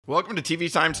Welcome to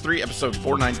TV3, episode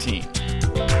 419.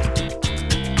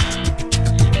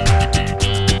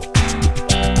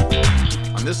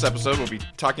 On this episode, we'll be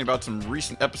talking about some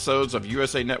recent episodes of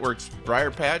USA Network's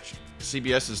Briarpatch,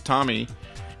 CBS's Tommy,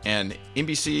 and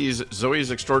NBC's Zoey's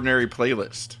Extraordinary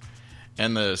Playlist,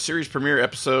 and the series premiere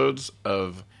episodes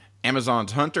of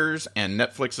Amazon's Hunters and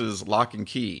Netflix's Lock and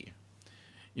Key.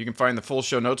 You can find the full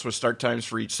show notes with start times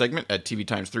for each segment at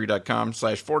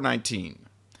tvtimes3.com/419.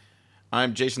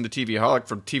 I'm Jason the TV-holic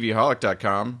from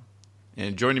tvholic.com,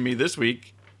 and joining me this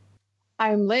week...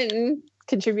 I'm Linton,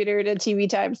 contributor to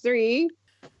TV3,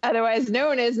 otherwise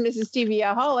known as Mrs.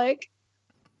 TV-holic.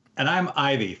 And I'm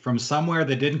Ivy, from somewhere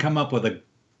that didn't come up with a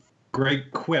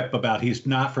great quip about he's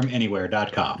not from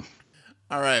anywhere.com.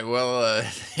 All right, well,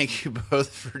 thank you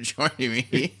both for joining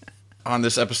me on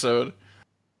this episode.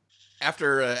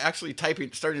 After actually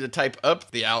starting to type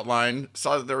up the outline,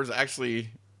 saw that there was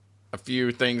actually a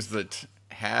few things that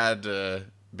had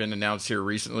been announced here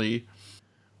recently.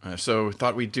 So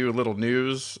thought we'd do a little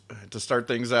news to start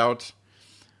things out.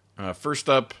 First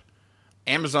up,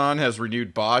 Amazon has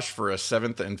renewed Bosch for a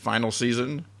 7th and final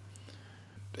season.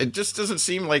 It just doesn't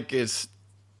seem like it's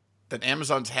that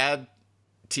Amazon's had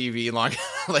TV long,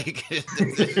 like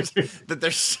that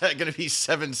there's going to be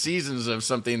 7 seasons of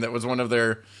something that was one of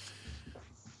their,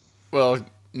 well,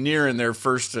 near in their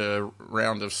first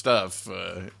round of stuff.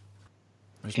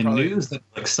 News that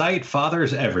will excite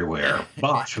fathers everywhere,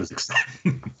 Bosch was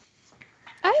exciting.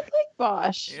 I like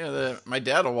Bosch. Yeah, my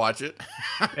dad will watch it.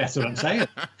 That's what I'm saying.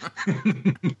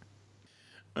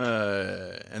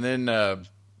 And then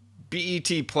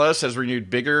BET Plus has renewed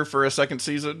Bigger for a 2nd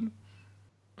season.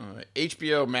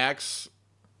 HBO Max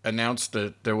announced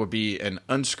that there will be an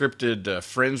unscripted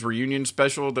Friends reunion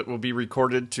special that will be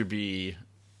recorded to be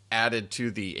added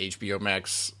to the HBO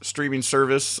Max streaming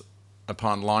service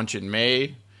upon launch in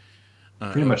May.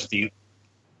 Pretty much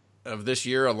of this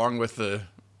year, along with the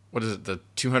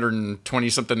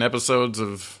 220-something episodes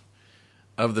of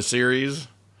the series.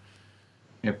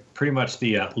 Yeah, pretty much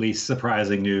the least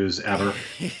surprising news ever.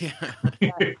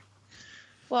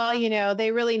 Well,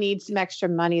 they really need some extra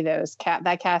money.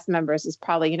 That cast members is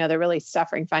probably, they're really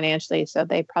suffering financially, so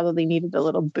they probably needed a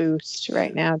little boost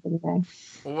right now, didn't they?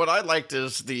 Well, what I liked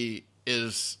is the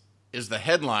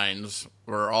headlines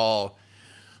were all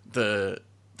the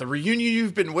reunion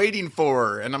you've been waiting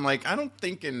for, and I'm like, I don't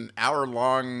think an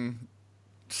hour-long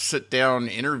sit-down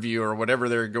interview or whatever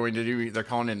they're going to do, they're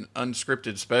calling an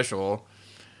unscripted special,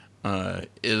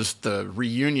 is the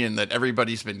reunion that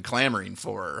everybody's been clamoring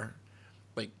for.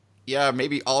 Like, yeah,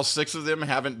 maybe all 6 of them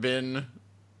haven't been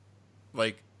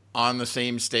like on the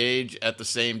same stage at the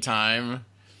same time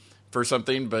for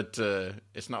something, but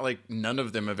it's not like none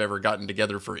of them have ever gotten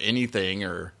together for anything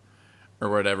or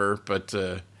whatever. But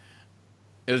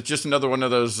it was just another one of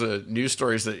those news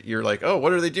stories that you're like, oh,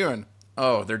 what are they doing?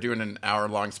 Oh, they're doing an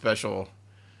hour-long special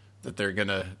that they're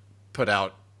gonna put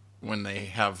out when they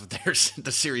have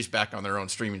the series back on their own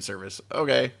streaming service.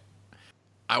 Okay,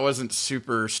 I wasn't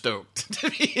super stoked to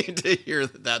hear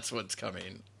that that's what's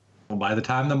coming. Well, by the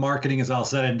time the marketing is all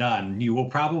said and done, you will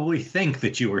probably think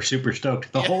that you were super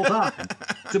stoked the whole time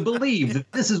to believe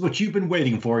that this is what you've been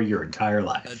waiting for your entire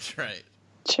life. That's right.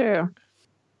 True.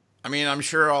 I mean, I'm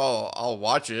sure I'll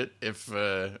watch it if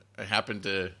I happen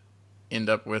to end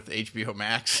up with HBO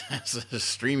Max as a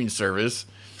streaming service,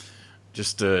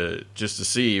 just to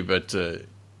see. But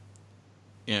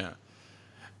yeah,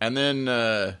 and then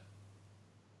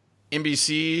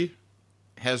NBC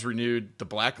has renewed The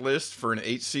Blacklist for an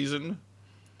 8th season.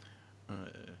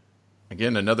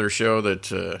 Again, another show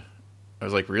that I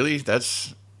was like, really?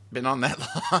 That's been on that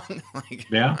long?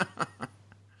 Yeah.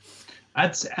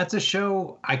 That's a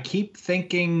show I keep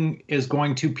thinking is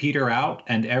going to peter out,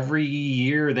 and every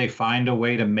year they find a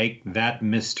way to make that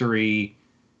mystery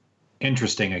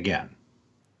interesting again.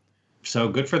 So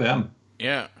good for them.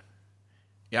 Yeah.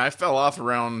 Yeah, I fell off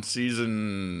around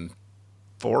season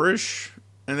 4-ish,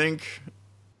 I think.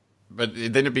 But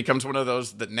then it becomes one of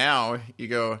those that now you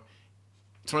go,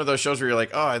 it's one of those shows where you're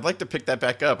like, oh, I'd like to pick that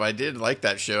back up. I did like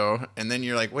that show. And then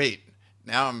you're like, wait,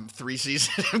 now I'm going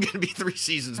to be 3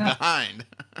 seasons behind.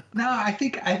 No, I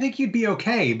think you'd be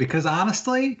okay, because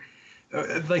honestly,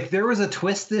 there was a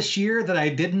twist this year that I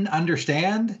didn't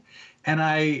understand. And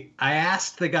I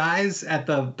asked the guys at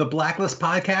the Blacklist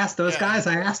podcast, guys,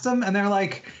 I asked them, and they're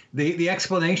like, the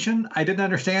explanation I didn't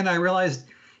understand. I realized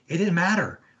it didn't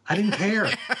matter. I didn't care.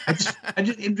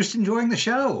 I'm just enjoying the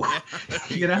show,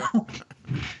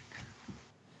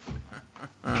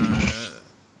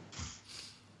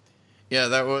 Yeah,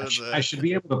 that was. I should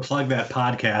be able to plug that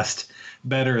podcast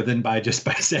better than by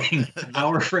saying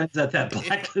our friends at that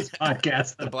Blacklist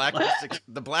podcast.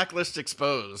 The Blacklist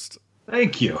Exposed.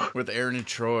 Thank you. With Aaron and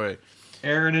Troy.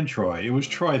 Aaron and Troy. It was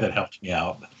Troy that helped me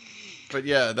out. But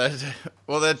yeah,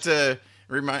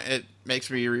 it makes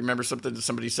me remember something that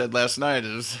somebody said last night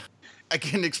is, I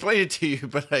can explain it to you,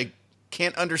 but I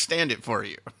can't understand it for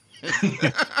you.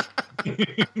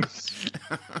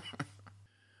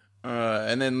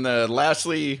 And then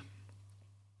lastly,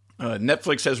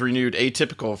 Netflix has renewed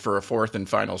Atypical for a fourth and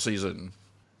final season.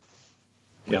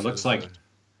 Yeah, it looks like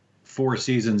 4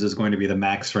 seasons is going to be the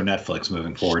max for Netflix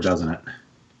moving forward, doesn't it?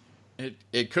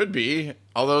 It could be,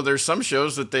 although there's some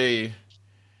shows that they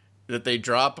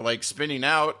drop, like Spinning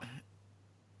Out,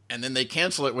 and then they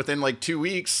cancel it within like 2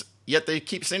 weeks. Yet they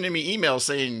keep sending me emails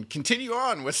saying, continue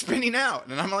on with Spinning Out.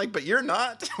 And I'm like, but you're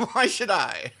not. Why should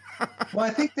I? Well, I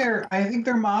think their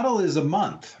model is a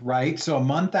month, right? So a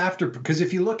month after, because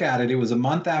if you look at it, it was a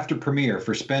month after premiere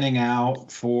for Spinning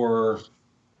Out. For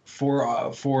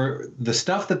the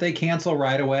stuff that they cancel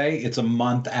right away, it's a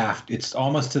month after. It's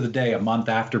almost to the day, a month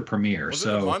after premiere. Was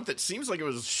it a month? It seems like it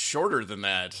was shorter than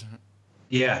that.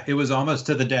 Yeah, it was almost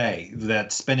to the day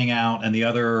that Spinning Out and the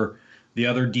other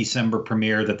December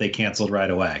premiere that they canceled right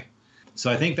away.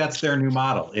 So I think that's their new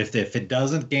model. If it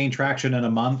doesn't gain traction in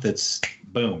a month, it's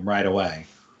boom right away.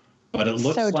 But it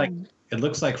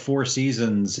looks like 4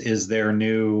 seasons is the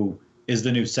new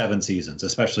 7 seasons,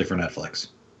 especially for Netflix.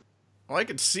 Well, I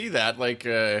could see that. Like,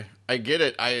 I get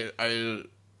it. I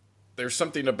there's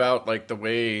something about like the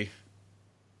way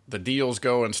the deals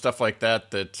go and stuff like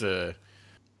that the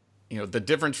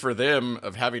difference for them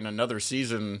of having another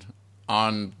season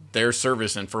on their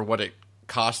service and for what it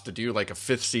costs to do like a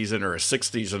 5th season or a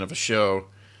 6th season of a show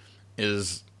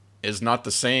is not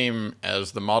the same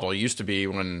as the model used to be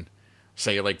when,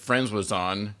 say, like Friends was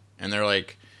on, and they're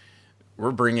like,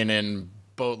 we're bringing in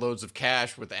boatloads of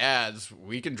cash with ads.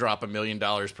 We can drop $1 million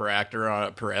per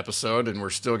actor per episode, and we're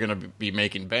still going to be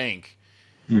making bank.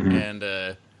 Mm-hmm.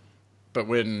 And but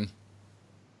when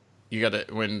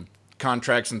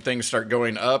contracts and things start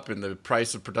going up and the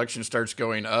price of production starts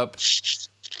going up,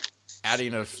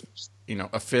 adding a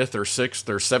 5th or 6th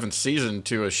or 7th season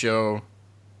to a show,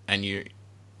 and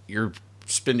you're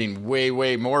spending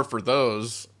way more for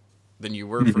those than you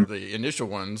were for the initial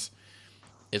ones,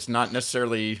 it's not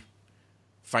necessarily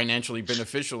financially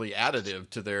beneficially additive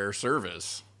to their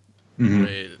service.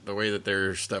 Mm-hmm. the way that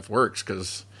their stuff works,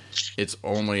 because it's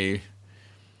only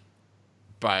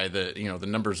by the the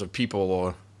numbers of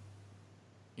people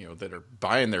that are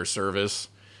buying their service,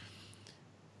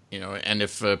 and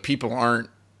if people aren't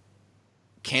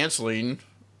canceling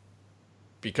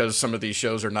because some of these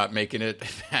shows are not making it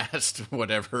past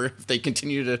whatever, if they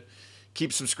continue to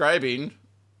keep subscribing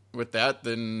with that,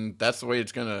 then that's the way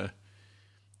it's gonna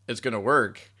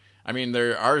work. I mean,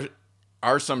 there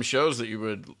are some shows that you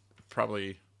would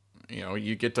probably,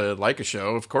 you get to like a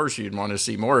show. Of course, you'd want to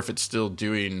see more if it's still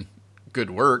doing good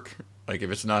work. Like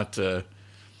if it's not,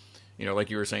 like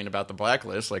you were saying about the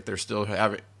Blacklist, like they're still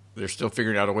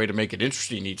figuring out a way to make it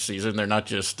interesting each season. They're not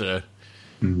just,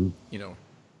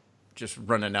 just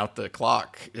running out the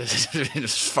clock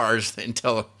as far as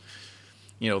until,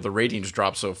 the ratings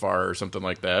drop so far or something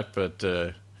like that. But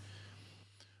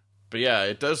yeah,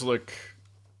 it does look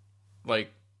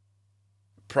like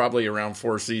probably around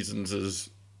 4 seasons is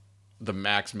the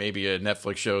max maybe a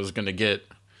Netflix show is going to get,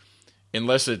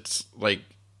 unless it's like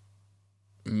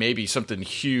maybe something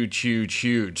huge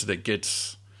that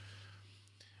gets.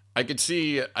 I could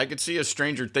see a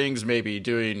Stranger Things maybe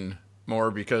doing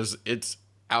more because it's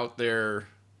out there,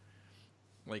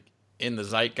 like in the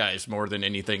zeitgeist more than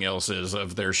anything else is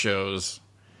of their shows.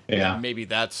 Yeah, and maybe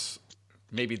that's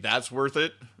worth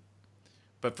it.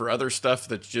 But for other stuff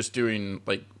that's just doing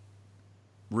like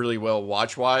really well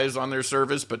watch wise on their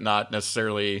service, but not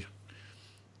necessarily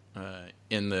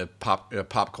in the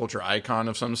pop culture icon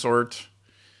of some sort,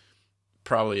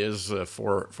 probably is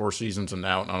 4 seasons and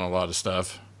out on a lot of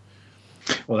stuff.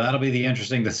 Well, that'll be the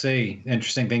interesting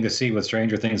thing to see with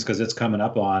Stranger Things, because it's coming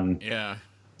up on. Yeah.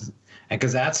 And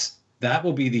because that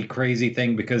will be the crazy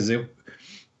thing, because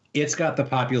it's got the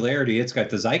popularity, it's got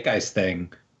the zeitgeist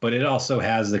thing, but it also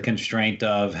has the constraint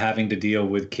of having to deal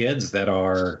with kids that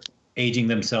are aging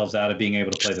themselves out of being able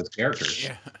to play those characters.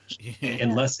 Yeah.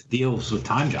 Unless it deals with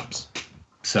time jumps.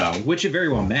 So, which it very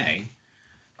well may.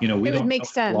 We it would make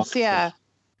sense, yeah.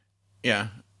 Yeah.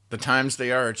 The times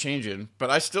they are changing, but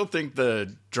I still think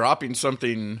the dropping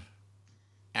something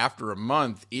after a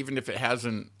month, even if it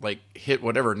hasn't like hit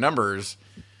whatever numbers,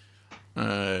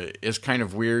 is kind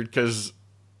of weird, because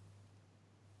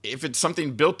if it's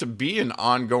something built to be an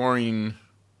ongoing,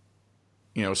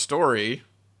 story,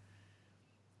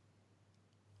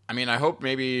 I mean, I hope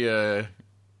maybe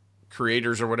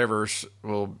creators or whatever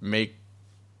will make,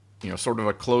 sort of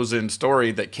a close-in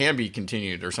story that can be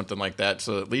continued or something like that.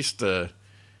 So at least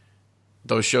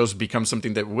those shows become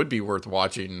something that would be worth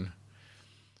watching.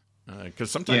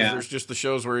 Because sometimes there's just the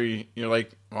shows where you're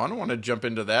like, well, I don't want to jump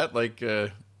into that. Like,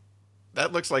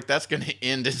 that looks like that's going to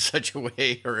end in such a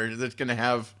way, or that's going to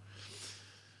have,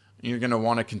 you're going to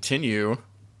want to continue.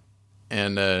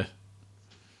 And, I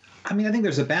mean, I think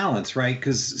there's a balance, right?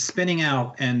 Because Spinning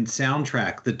Out and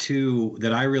Soundtrack, the two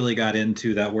that I really got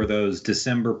into that were those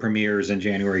December premieres and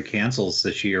January cancels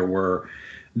this year,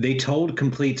 they told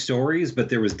complete stories, but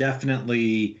there was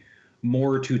definitely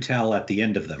more to tell at the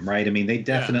end of them, right? I mean, they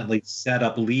definitely set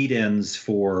up lead-ins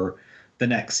for the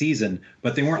next season,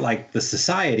 but they weren't like The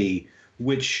Society,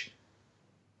 which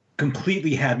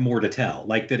completely had more to tell,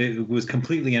 like that it was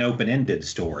completely an open-ended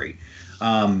story.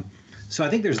 So I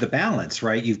think there's the balance,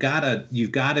 right? You've got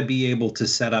to be able to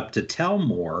set up to tell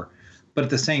more, but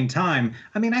at the same time,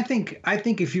 I mean, I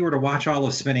think if you were to watch all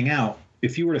of Spinning Out,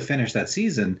 if you were to finish that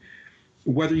season,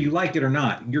 whether you liked it or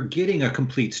not, you're getting a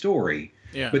complete story.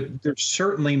 Yeah. But there's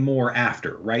certainly more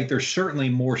after, right? There's certainly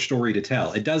more story to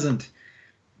tell. It doesn't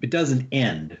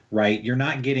end, right? You're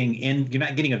not getting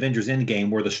Avengers Endgame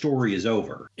where the story is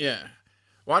over. Yeah.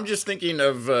 Well, I'm just thinking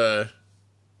of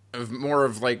more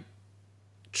of like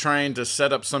trying to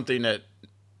set up something at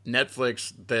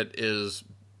Netflix that is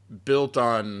built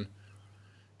on,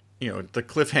 the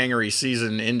cliffhangery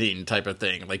season ending type of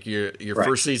thing. Like your Right.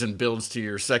 first season builds to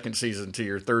your second season to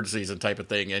your third season type of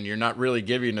thing, and you're not really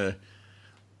giving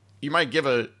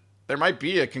there might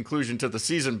be a conclusion to the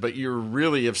season, but you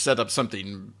really have set up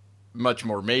something much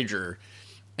more major.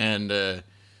 And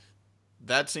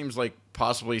that seems like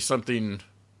possibly something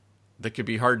that could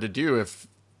be hard to do if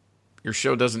your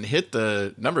show doesn't hit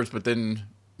the numbers, but then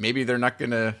maybe they're not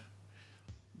going to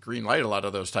green light a lot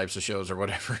of those types of shows or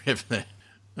whatever.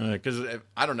 Because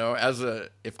I don't know,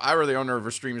 if I were the owner of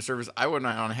a streaming service, I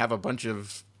wouldn't want to have a bunch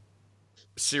of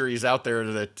series out there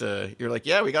that you're like,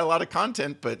 yeah, we got a lot of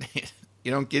content, but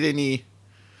you don't get any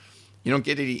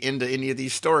into any of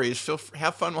these stories.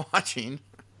 Have fun watching.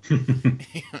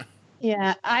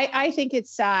 Yeah, I think it's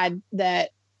sad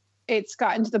that it's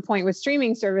gotten to the point with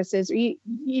streaming services. You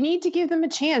need to give them a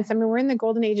chance. I mean, we're in the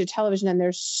golden age of television and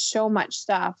there's so much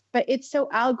stuff, but it's so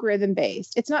algorithm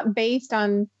based. It's not based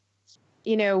on,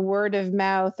 word of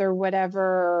mouth or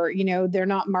whatever, or, they're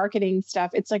not marketing stuff.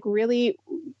 It's like really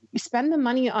spend the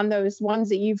money on those ones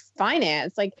that you've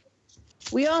financed. Like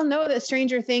we all know that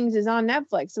Stranger Things is on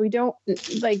Netflix. So we don't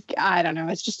I don't know.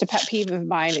 It's just a pet peeve of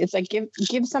mine. It's like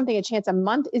give something a chance. A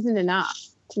month isn't enough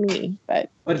to me,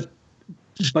 But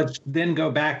then go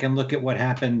back and look at what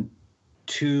happened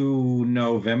 2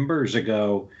 Novembers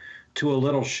ago to a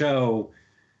little show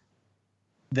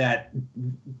that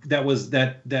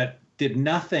did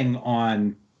nothing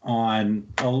on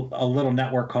a little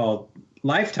network called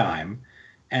Lifetime,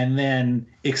 and then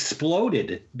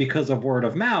exploded because of word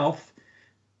of mouth.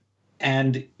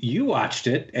 And you watched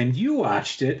it, and you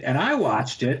watched it, and I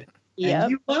watched it,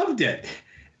 and you loved it,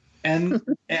 and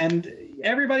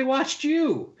everybody watched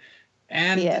you.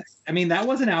 And yes. I mean, that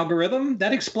was an algorithm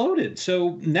that exploded.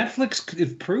 So Netflix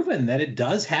has proven that it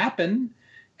does happen,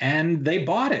 and they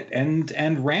bought it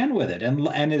and ran with it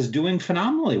and is doing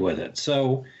phenomenally with it.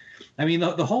 So, I mean,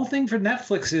 the whole thing for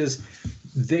Netflix is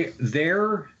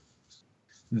their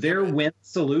win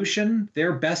solution,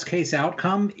 their best case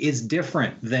outcome is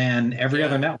different than every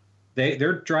other network.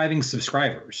 They're driving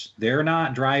subscribers. They're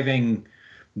not driving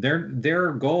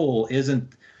their goal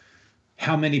isn't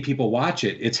how many people watch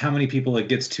it. It's how many people it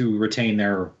gets to retain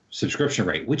their subscription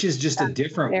rate, which is just a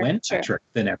different win metric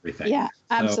than everything. Yeah,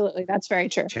 absolutely. That's very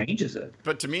true. Changes it.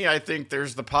 But to me, I think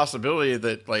there's the possibility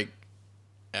that, like,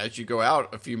 as you go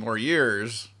out a few more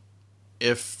years,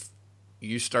 if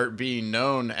you start being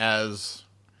known as,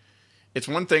 it's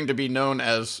one thing to be known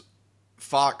as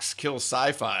Fox kills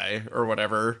sci-fi or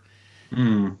whatever,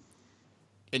 and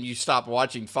you stop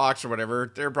watching Fox or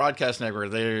whatever, they're a broadcast network.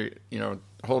 They're,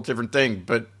 a whole different thing.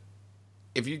 But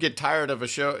if you get tired of a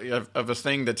show, of a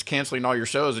thing that's canceling all your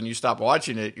shows and you stop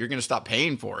watching it, you're going to stop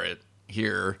paying for it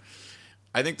here.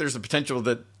 I think there's the potential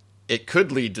that it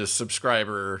could lead to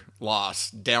subscriber loss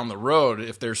down the road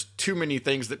if there's too many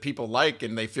things that people like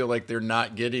and they feel like they're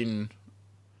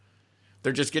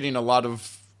just getting a lot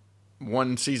of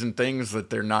one season things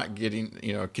that they're not getting,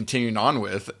 continuing on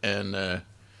with. And,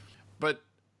 but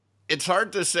it's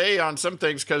hard to say on some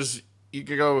things because you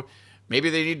could go, maybe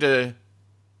they need to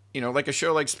like a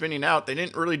show like Spinning Out, they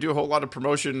didn't really do a whole lot of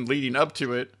promotion leading up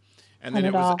to it. And then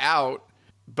it was out.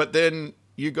 But then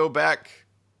you go back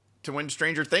to when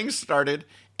Stranger Things started,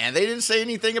 and they didn't say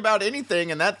anything about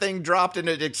anything, and that thing dropped and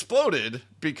it exploded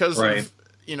because of,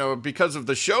 because of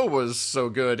the show was so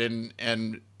good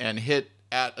and hit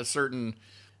at a certain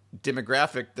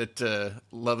demographic that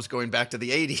loves going back to the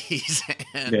 80s.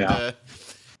 And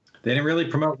they didn't really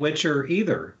promote Witcher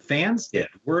either. Fans did.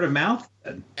 Word of mouth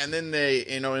did. And then they,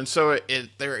 and so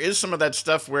there is some of that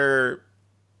stuff where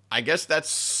I guess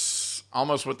that's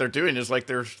almost what they're doing, is like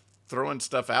they're throwing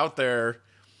stuff out there,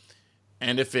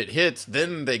 and if it hits,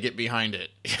 then they get behind it.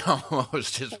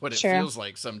 Almost is what it feels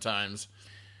like sometimes.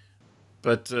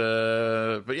 But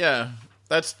yeah,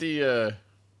 that's the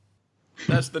news.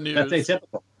 That's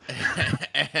atypical.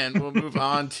 And we'll move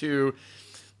on to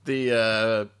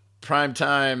the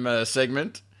primetime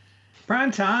segment.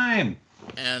 Prime time.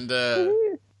 And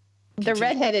the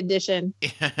redhead edition.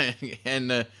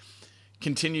 And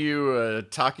continue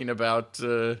talking about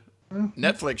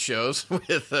Netflix shows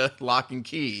with Lock and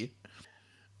Key.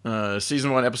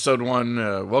 Season 1, Episode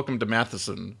 1, Welcome to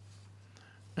Matheson.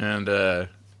 And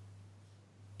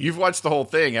you've watched the whole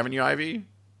thing, haven't you, Ivy?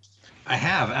 I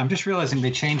have. I'm just realizing they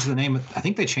changed the name. I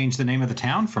think they changed the name of the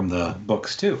town from the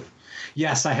books, too.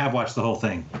 Yes, I have watched the whole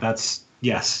thing.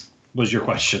 Yes, was your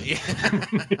question.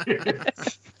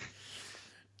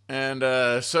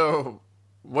 And so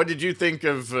what did you think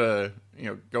of,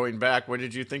 going back, what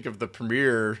did you think of the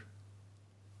premiere?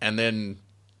 And then,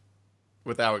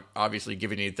 without obviously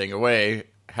giving anything away,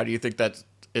 how do you think that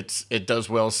it does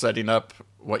well setting up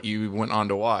what you went on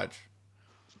to watch?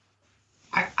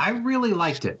 I really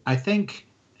liked it. I think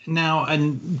now,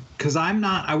 and because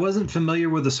I wasn't familiar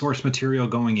with the source material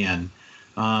going in.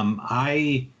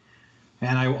 I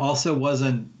also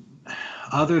wasn't,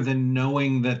 other than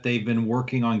knowing that they've been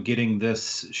working on getting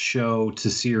this show to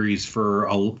series for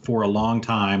a long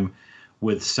time,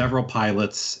 with several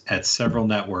pilots at several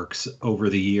networks over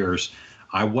the years.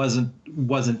 I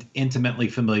wasn't intimately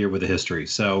familiar with the history.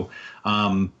 So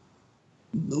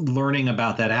learning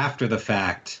about that after the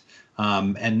fact,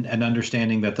 and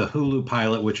understanding that the Hulu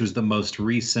pilot, which was the most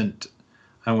recent,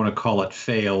 I want to call it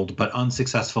failed, but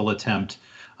unsuccessful attempt,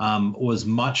 was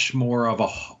much more of a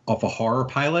horror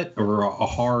pilot or a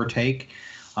horror take.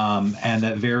 And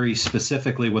that very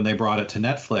specifically when they brought it to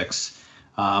Netflix,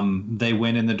 they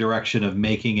went in the direction of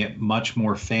making it much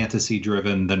more fantasy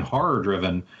driven than horror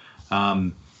driven.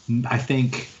 I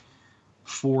think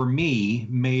for me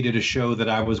made it a show that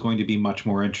I was going to be much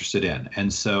more interested in.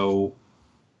 And so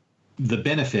the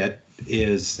benefit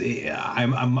is I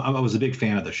was a big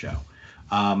fan of the show.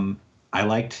 I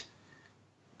liked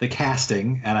the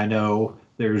casting, and I know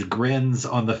there's grins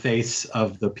on the face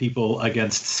of the people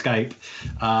against Skype.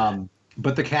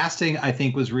 But the casting, I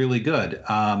think, was really good.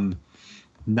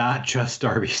 Not just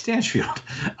Darby Stanchfield,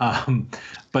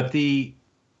 but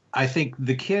I think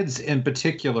the kids in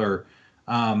particular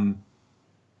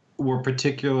were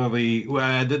particularly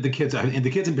the kids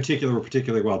in particular were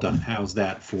particularly well done. How's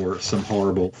that for some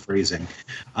horrible phrasing?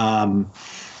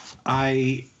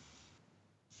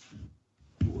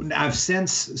 I've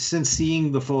since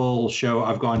seeing the full show,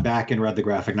 I've gone back and read the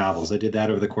graphic novels. I did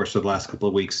that over the course of the last couple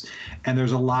of weeks, and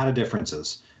there's a lot of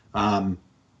differences.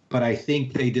 But I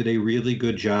think they did a really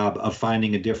good job of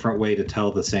finding a different way to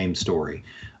tell the same story.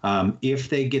 If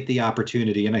they get the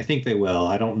opportunity, and I think they will.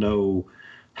 I don't know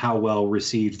how well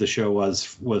received the show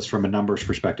was from a numbers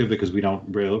perspective, because we don't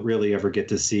really ever get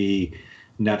to see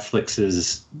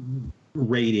Netflix's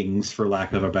ratings, for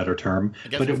lack of a better term. I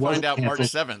guess we'll find out March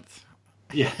 7th.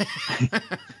 Yeah,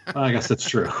 well, I guess that's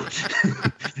true.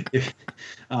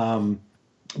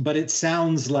 But it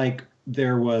sounds like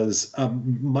there was a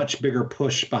much bigger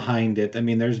push behind it. I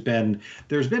mean, there's been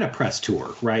a press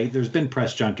tour, right? There's been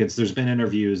press junkets. There's been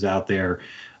interviews out there.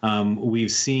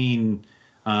 We've seen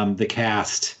the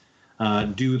cast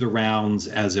do the rounds,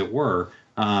 as it were.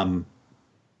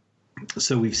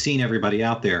 So we've seen everybody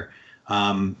out there.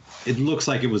 It looks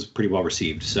like it was pretty well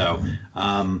received. So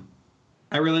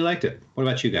I really liked it. What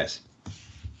about you guys?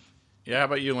 Yeah, how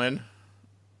about you, Lynn?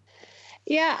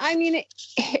 Yeah, I mean,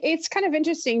 it's kind of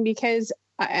interesting because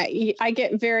I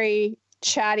get very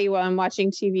chatty while I'm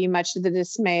watching TV, much to the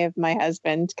dismay of my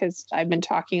husband, because I've been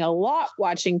talking a lot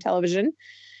watching television.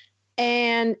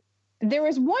 And there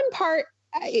was one part,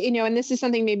 and this is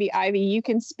something maybe Ivy, you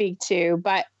can speak to,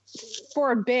 but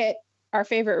for a bit, one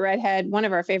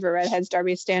of our favorite redheads,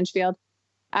 Darby Stanchfield,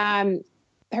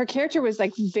 her character was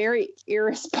like very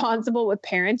irresponsible with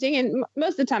parenting. And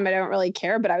most of the time I don't really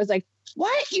care, but I was like,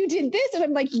 what? You did this? And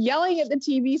I'm like yelling at the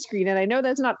TV screen. And I know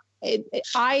that's not,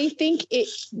 I think it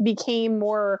became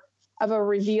more of a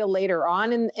reveal later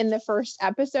on in the first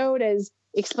episode, as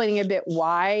explaining a bit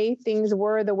why things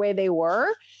were the way they were.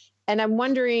 And I'm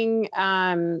wondering,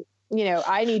 I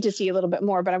need to see a little bit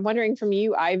more, but I'm wondering from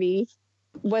you, Ivy,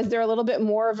 was there a little bit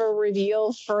more of a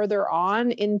reveal further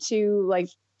on into like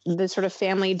the sort of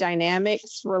family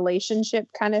dynamics relationship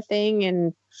kind of thing,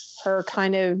 and her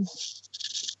kind of,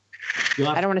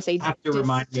 I don't want to say, have to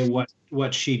remind me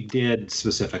what she did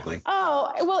specifically.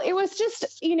 Oh, well, it was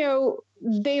just,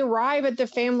 they arrive at the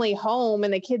family home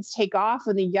and the kids take off,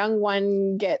 and the young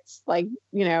one gets like,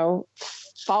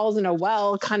 falls in a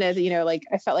well, kind of, like,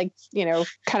 I felt like,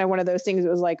 kind of one of those things. It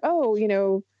was like, oh,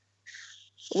 not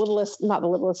the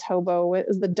littlest hobo, it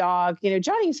was the dog,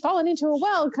 Johnny's fallen into a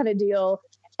well kind of deal.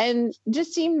 And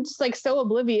just seemed like so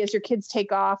oblivious. Your kids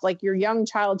take off, like your young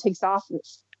child takes off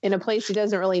in a place he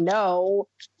doesn't really know.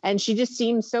 And she just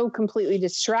seemed so completely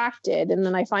distracted. And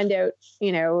then I find out,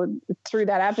 through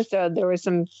that episode, there was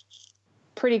some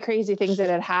pretty crazy things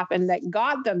that had happened that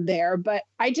got them there. But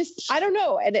I don't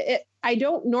know. And I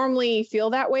don't normally feel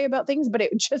that way about things, but I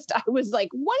was like,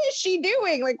 what is she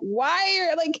doing? Like,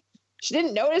 why? Like, she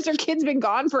didn't notice her kid's been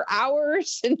gone for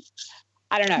hours. And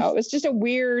I don't know. It was just a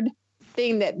weird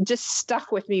thing that just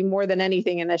stuck with me more than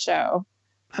anything in the show.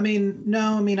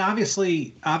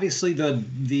 Obviously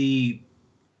the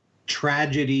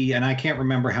tragedy, and I can't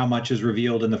remember how much is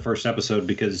revealed in the first episode,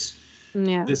 because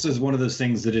this is one of those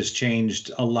things that has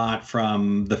changed a lot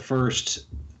from the first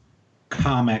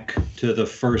comic to the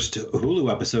first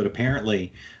Hulu episode,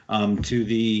 apparently, to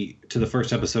the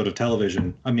first episode of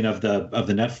television. of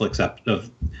the Netflix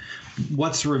of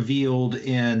what's revealed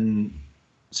in.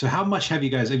 So how much have you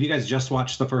guys just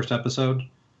watched the first episode?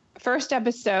 First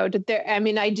episode there.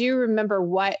 I do remember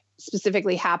what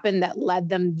specifically happened that led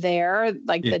them there,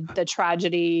 like the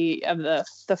tragedy of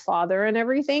the father and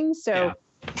everything. So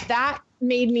that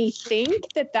made me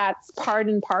think that that's part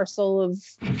and parcel of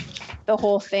the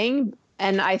whole thing.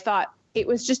 And I thought it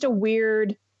was just a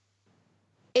weird,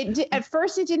 at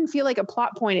first it didn't feel like a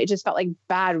plot point. It just felt like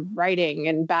bad writing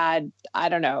and bad, I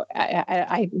don't know.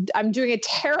 I'm doing a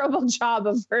terrible job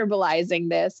of verbalizing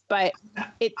this, but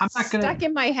it's stuck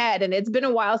in my head, and it's been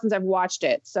a while since I've watched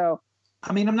it. So,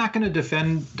 I'm not going to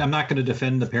defend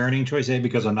the parenting choice, A,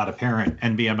 because I'm not a parent,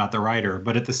 and B, I'm not the writer.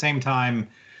 But at the same time,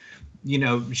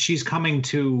 she's coming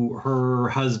to her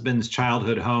husband's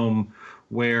childhood home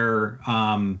where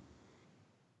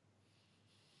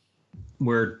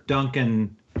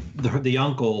Duncan, the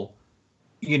uncle,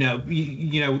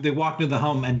 they walk into the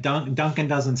home, and Duncan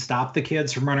doesn't stop the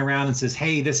kids from running around and says,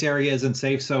 hey, this area isn't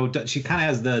safe. So she kind of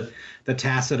has the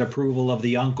tacit approval of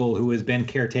the uncle who has been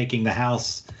caretaking the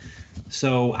house.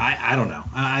 So I don't know.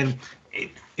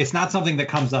 It's not something that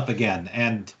comes up again.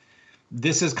 And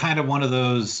this is kind of one of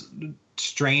those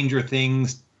Stranger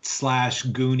Things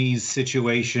 / Goonies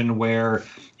situation where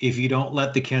if you don't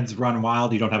let the kids run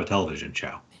wild, you don't have a television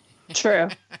show. True.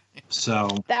 So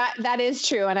that is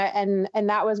true. And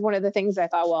that was one of the things I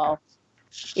thought, well,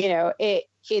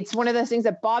 it's one of those things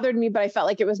that bothered me, but I felt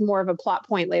like it was more of a plot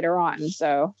point later on.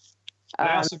 So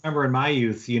I also remember in my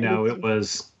youth, it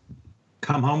was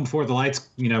come home before the lights,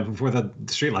 before the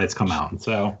street lights come out.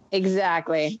 So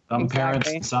exactly. Some parents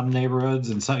in some neighborhoods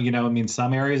and some,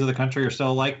 some areas of the country are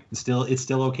still it's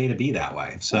still okay to be that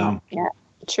way. So yeah,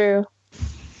 true.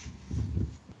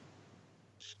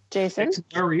 Jason,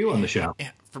 where were you on the show?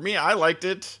 Yeah, for me, I liked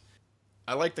it.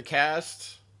 I liked the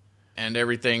cast and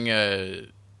everything. The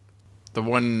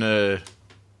one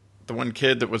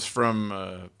kid that was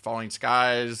from Falling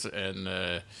Skies,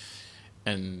 and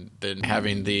then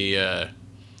having the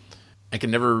I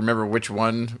can never remember which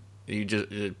one. You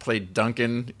just played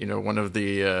Duncan. One of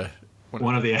the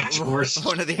Ashmores.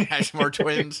 One of the Ashmore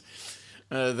twins.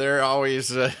 They're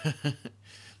always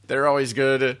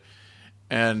good,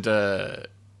 and I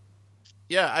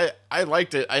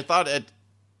liked it. I thought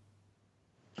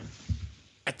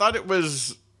it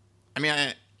was.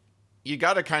 You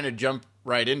got to kind of jump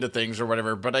right into things or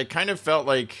whatever, but I kind of felt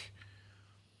like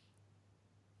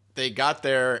they got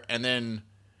there and then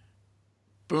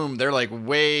boom, they're like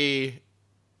way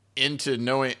into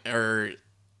knowing or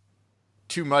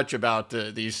too much about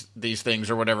these things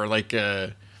or whatever. Like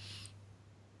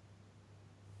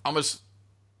almost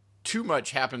too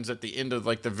much happens at the end of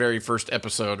like the very first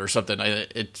episode or something.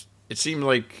 It seemed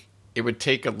like it would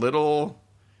take a little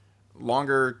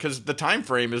longer because the time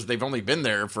frame is they've only been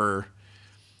there for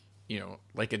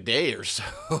like a day or so,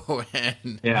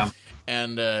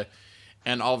 and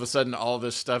all of a sudden all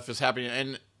this stuff is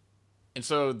happening, and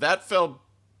so that felt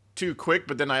too quick.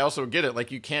 But then I also get it,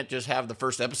 like you can't just have the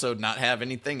first episode not have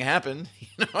anything happen.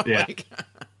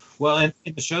 Well, in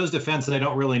the show's defense, they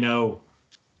don't really know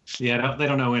Yeah, they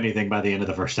don't know anything by the end of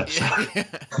the first episode. Yeah.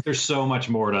 There's so much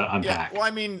more to unpack. Yeah, well,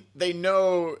 I mean, they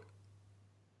know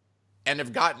and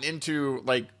have gotten into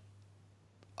like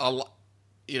a lot,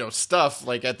 stuff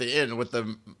like at the end with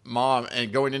the mom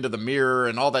and going into the mirror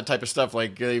and all that type of stuff.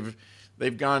 Like they've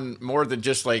gone more than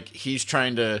just like he's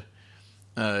trying to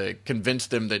convince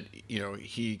them that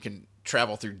he can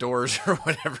travel through doors or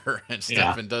whatever and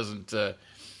stuff, and doesn't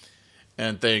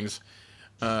and things.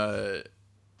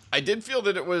 I did feel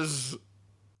that it was,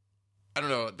 I don't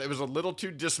know, it was a little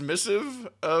too dismissive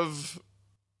of.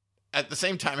 At the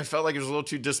same time, I felt like it was a little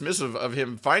too dismissive of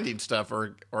him finding stuff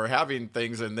or having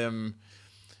things and them,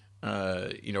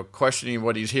 questioning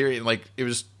what he's hearing. Like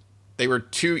they were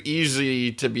too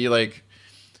easy to be like,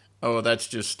 oh, that's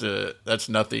just, that's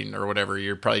nothing or whatever.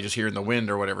 You're probably just hearing the wind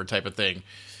or whatever type of thing.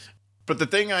 But the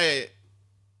thing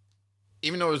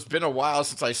even though it's been a while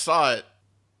since I saw it,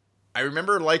 I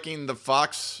remember liking the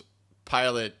Fox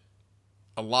pilot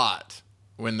a lot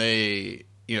when they,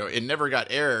 it never got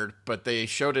aired, but they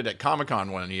showed it at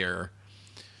Comic-Con one year.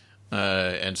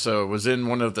 And so it was in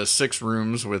one of the 6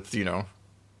 rooms with, a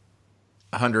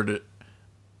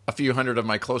few hundred of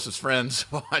my closest friends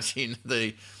watching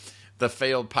the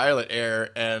failed pilot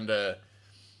air. And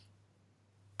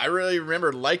I really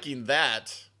remember liking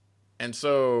that. And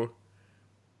so,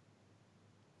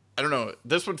 I don't know,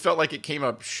 this one felt like it came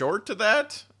up short to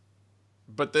that.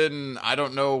 But then I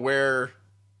don't know where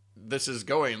this is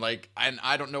going, and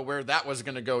I don't know where that was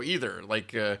going to go either.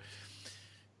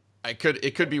 It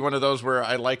could be one of those where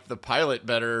I like the pilot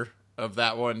better of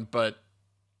that one, but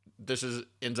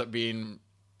ends up being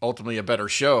ultimately a better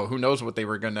show. Who knows what they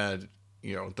were going to,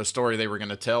 the story they were going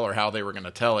to tell or how they were going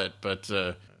to tell it. But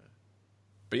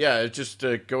yeah, it's just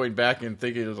going back and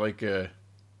thinking of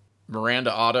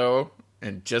Miranda Otto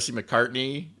and Jesse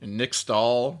McCartney and Nick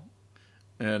Stahl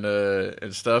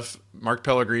and stuff, Mark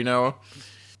Pellegrino.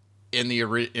 In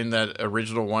that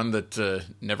original one that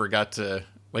never got to,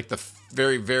 the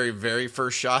very, very, very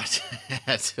first shot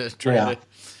at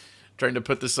trying to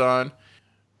put this on.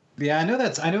 Yeah, I know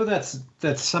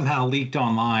that's somehow leaked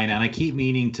online, and I keep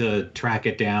meaning to track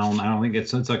it down. I don't think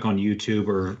it's like on YouTube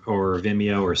or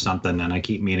Vimeo or something, and I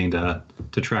keep meaning to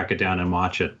track it down and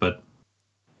watch it, but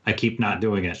I keep not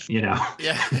doing it. Yeah,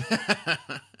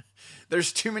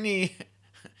 there's too many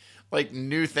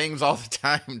new things all the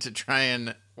time to try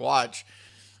and watch.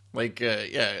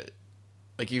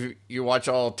 You watch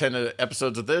all 10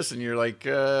 episodes of this and you're like,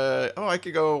 I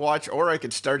could go watch, or I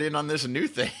could start in on this new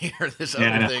thing or this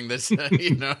other thing that's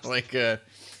but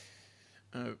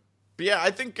yeah, I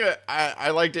think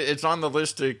I liked it. It's on the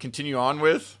list to continue on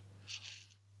with,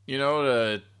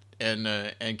 and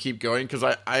keep going, because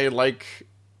I like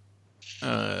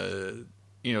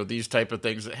these type of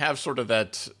things that have sort of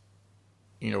that,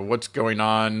 what's going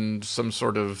on, some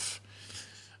sort of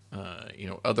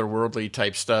otherworldly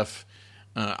type stuff.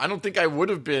 I don't think I would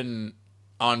have been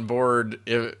on board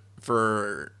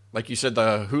for, like you said,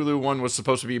 the Hulu one was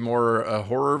supposed to be more a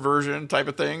horror version type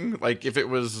of thing. Like, if it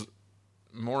was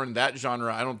more in that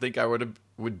genre, I don't think I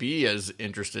would be as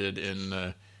interested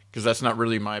in, because that's not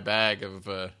really my bag of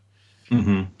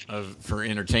for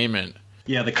entertainment.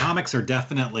 Yeah, the comics are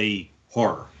definitely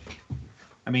horror.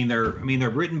 They're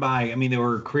written by.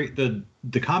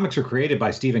 The comics were created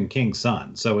by Stephen King's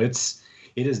son, so it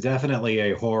is definitely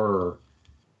a horror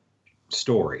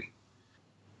story.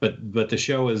 But the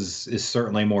show is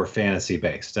certainly more fantasy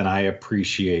based, and I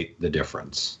appreciate the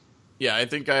difference. Yeah, I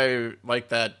think I like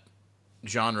that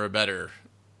genre better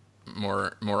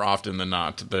more often than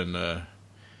not than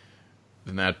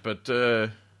that. But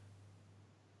I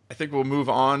think we'll move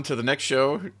on to the next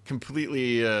show.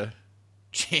 Completely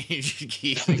change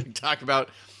gears. We can talk about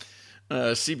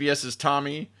CBS's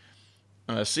Tommy.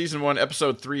 Season 1,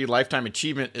 Episode 3, Lifetime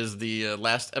Achievement is the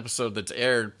last episode that's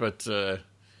aired. But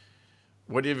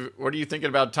what are you thinking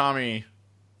about Tommy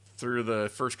through the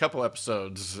first couple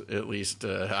episodes, at least,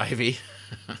 Ivy?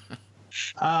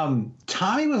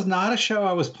 Tommy was not a show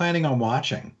I was planning on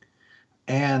watching,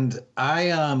 and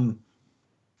I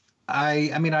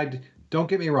don't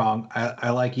get me wrong. I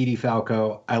like Edie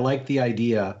Falco. I like the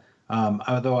idea,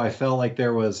 although I felt like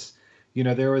there was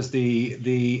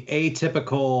the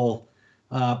atypical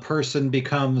person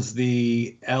becomes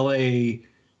the LA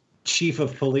chief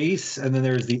of police, and then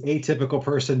there's the atypical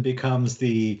person becomes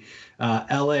the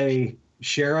LA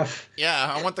sheriff.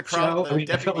 Yeah, I want the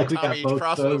deputy I felt like we Tommy got both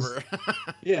crossover.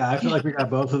 Yeah, I feel like we got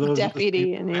both of those.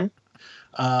 Deputy in here.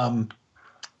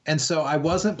 And so I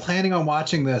wasn't planning on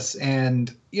watching this,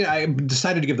 and I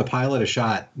decided to give the pilot a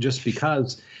shot just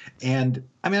because. And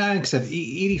like I said,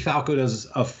 Edie Falco does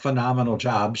a phenomenal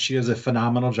job. She does a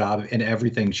phenomenal job in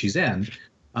everything she's in.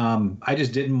 I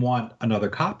just didn't want another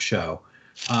cop show.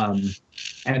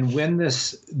 And when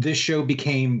this show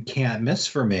became can't miss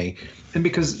for me, and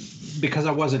because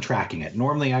I wasn't tracking it.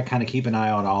 Normally, I kind of keep an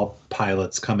eye on all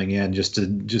pilots coming in just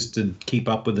to keep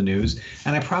up with the news.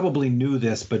 And I probably knew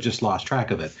this, but just lost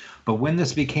track of it. But when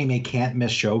this became a can't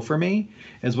miss show for me,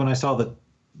 is when I saw that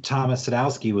Thomas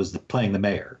Sadowski was playing the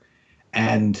mayor,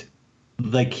 and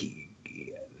like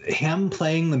him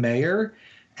playing the mayor,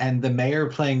 and the mayor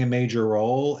playing a major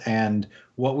role, and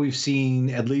what we've seen,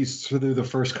 at least through the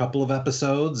first couple of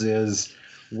episodes, is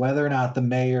whether or not the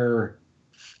mayor,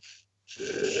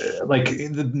 like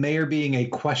the mayor being a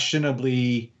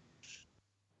questionably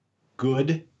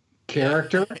good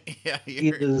character,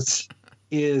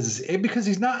 is because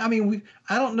he's not. I mean,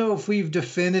 I don't know if we've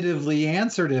definitively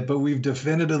answered it, but we've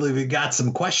definitively got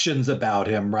some questions about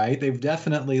him, right? They've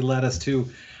definitely led us to.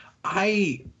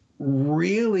 I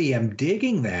really am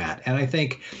digging that, and I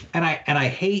think, and I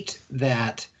hate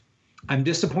that. I'm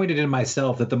disappointed in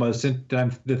myself that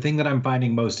the thing that I'm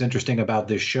finding most interesting about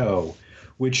this show,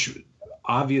 which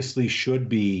obviously should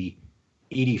be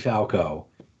Edie Falco,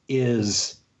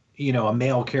 is a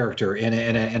male character in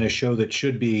a show that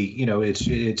should be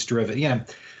it's driven. Yeah,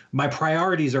 my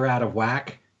priorities are out of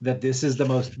whack. That this is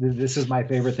my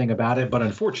favorite thing about it, but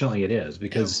unfortunately it is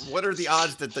because. What are the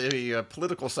odds that the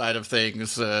political side of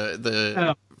things, from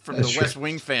the West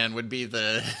Wing fan, would be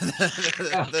the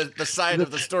side of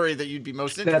the story that you'd be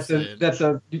most interested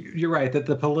in? You're right. That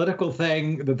the political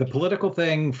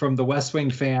thing from the West Wing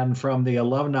fan, from the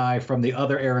alumni, from the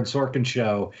other Aaron Sorkin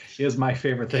show is my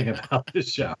favorite thing about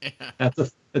this show. Yeah.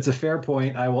 It's a fair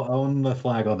point. I will own the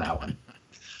flag on that one.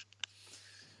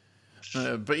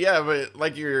 But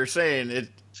like you were saying,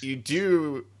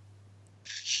 you're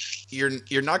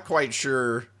not quite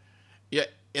sure. Yeah,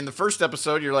 in the first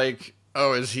episode, you're like,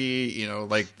 oh, is he,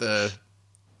 like the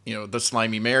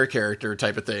slimy mayor character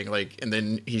type of thing, like, and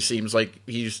then he seems like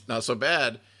he's not so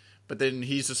bad, but then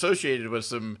he's associated with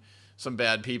some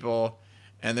bad people,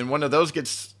 and then one of those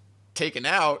gets taken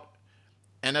out,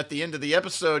 and at the end of the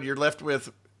episode, you're left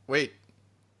with, wait,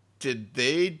 did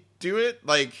they do it?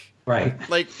 Like. Right.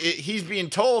 Like he's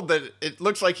being told that it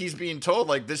looks like he's being told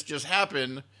like this just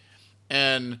happened,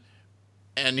 but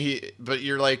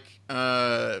you're like,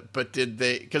 but did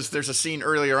they? Because there's a scene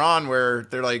earlier on where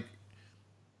they're like,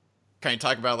 kind of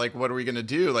talk about like, what are we gonna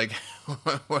do? Like,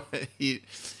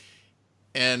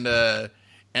 and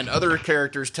other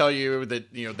characters tell you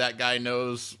that that guy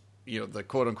knows the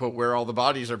quote unquote where all the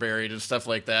bodies are buried and stuff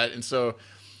like that, and so.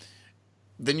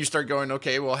 Then you start going,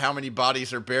 okay, well, how many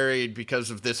bodies are buried because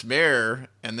of this mayor?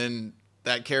 And then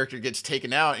that character gets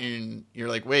taken out, and you're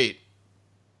like, wait,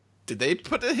 did they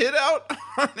put a hit out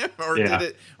on him,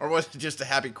 or was it just a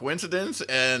happy coincidence?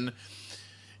 And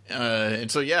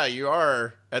so yeah, you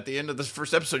are at the end of this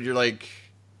first episode. You're like,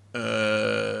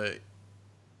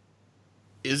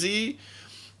 is he?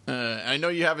 I know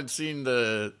you haven't seen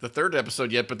the third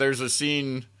episode yet, but there's a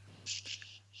scene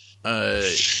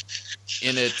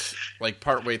in it, like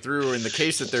partway through in the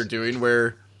case that they're doing,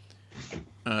 where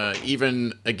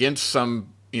even against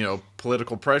some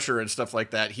political pressure and stuff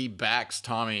like that, he backs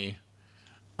Tommy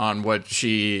on what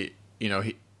she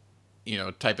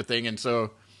type of thing. And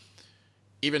so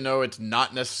even though it's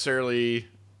not necessarily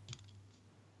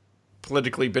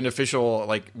politically beneficial,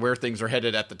 like where things are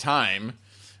headed at the time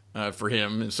for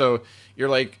him, and so you're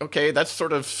like, okay, that's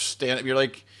sort of you're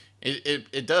like,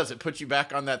 It does. It puts you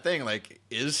back on that thing. Like,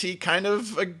 is he kind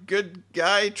of a good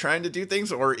guy trying to do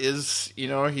things, or is he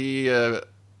doing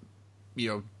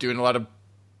a lot of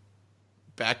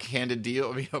backhanded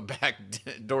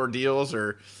backdoor deals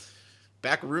or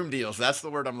backroom deals? That's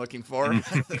the word I'm looking for.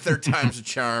 The third time's a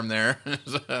charm there.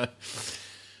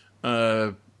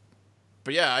 But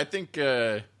yeah, I think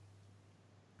Edie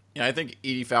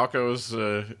Falco's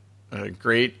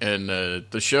great, and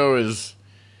the show is.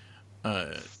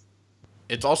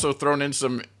 It's also thrown in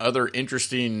some other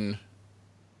interesting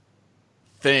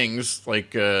things,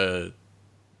 like the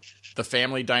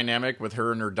family dynamic with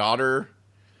her and her daughter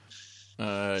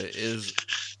is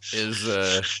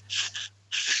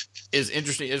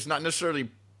interesting. It's not necessarily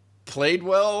played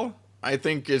well. I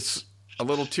think it's a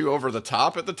little too over the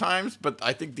top at the times, but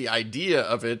I think the idea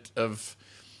of it, of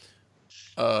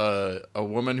a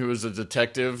woman who is a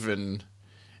detective and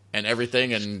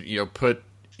everything, and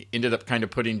ended up kind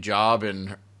of putting job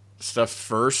and stuff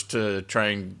first to try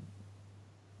and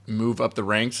move up the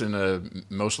ranks in a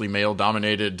mostly male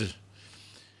dominated,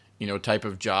 type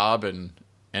of job, and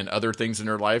other things in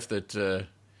her life that the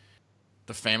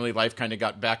family life kind of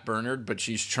got backburnered, but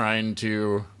she's trying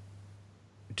to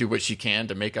do what she can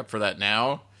to make up for that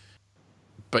now.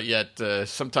 But yet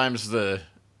sometimes the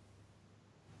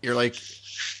you're like,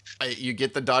 you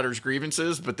get the daughter's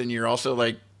grievances, but then you're also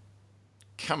like,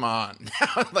 come on.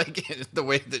 Like the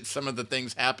way that some of the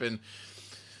things happen,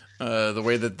 the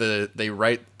way that they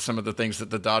write some of the things that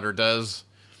the daughter does.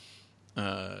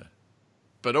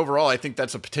 But overall, I think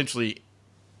that's a potentially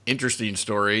interesting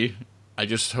story. I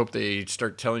just hope they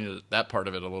start telling you that part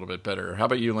of it a little bit better. How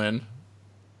about you, Lynn?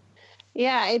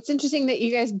 Yeah, it's interesting that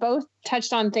you guys both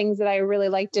touched on things that I really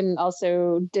liked and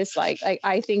also disliked. Like,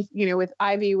 I think, with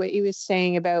Ivy, what he was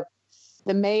saying about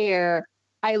the mayor,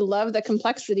 I love the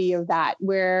complexity of that,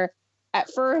 where at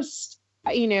first,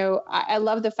 I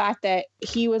love the fact that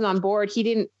he was on board.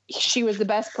 She was the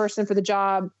best person for the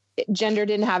job. Gender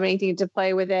didn't have anything to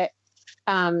play with it.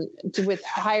 With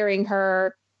hiring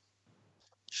her,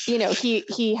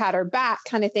 he had her back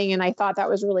kind of thing. And I thought that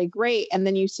was really great. And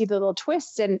then you see the little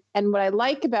twists. And what I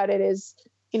like about it is,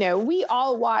 we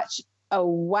all watch a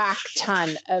whack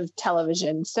ton of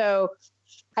television. So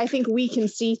I think we can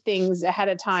see things ahead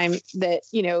of time that,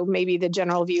 maybe the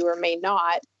general viewer may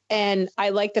not. And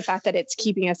I like the fact that it's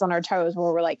keeping us on our toes,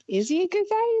 where we're like, is he a good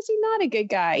guy? Is he not a good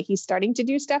guy? He's starting to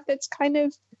do stuff that's kind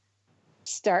of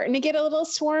starting to get a little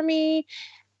swarmy.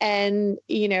 And,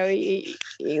 it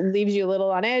leaves you a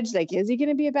little on edge. Like, is he going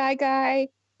to be a bad guy?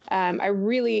 I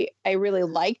really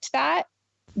liked that.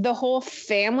 The whole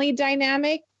family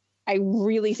dynamic, I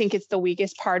really think it's the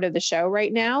weakest part of the show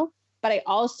right now. But I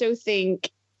also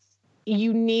think she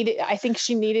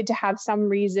needed to have some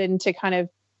reason to kind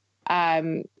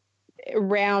of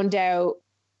round out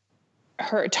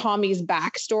Tommy's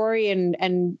backstory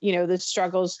and the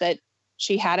struggles that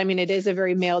she had. I mean, it is a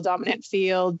very male dominant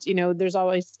field. There's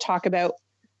always talk about,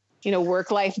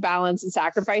 work-life balance and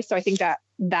sacrifice. So I think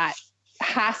that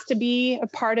has to be a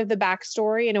part of the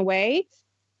backstory in a way.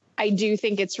 I do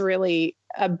think it's really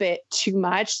a bit too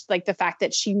much. Like the fact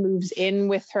that she moves in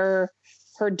with her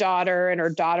daughter and her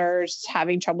daughter's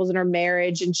having troubles in her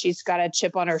marriage and she's got a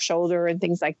chip on her shoulder and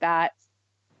things like that.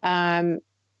 I'm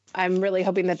really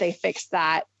hoping that they fix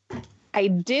that. I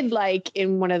did like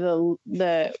in one of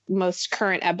the most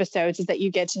current episodes is that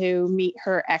you get to meet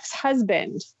her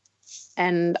ex-husband.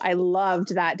 And I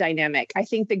loved that dynamic. I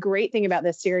think the great thing about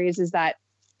this series is that,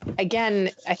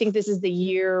 again, I think this is the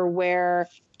year where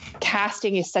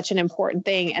casting is such an important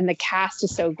thing and the cast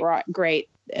is so great.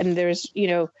 And there's,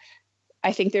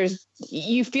 I think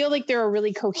you feel like they're a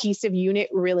really cohesive unit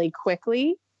really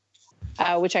quickly,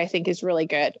 which I think is really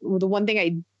good. The one thing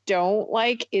I don't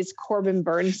like is Corbin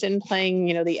Burnson playing,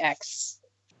 the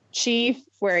ex-chief,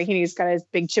 where he's got his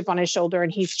big chip on his shoulder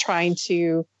and he's trying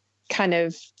to kind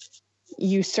of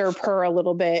usurp her a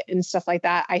little bit and stuff like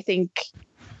that. I think,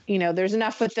 there's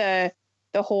enough with the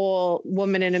whole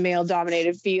woman in a male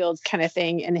dominated field kind of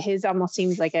thing. And his almost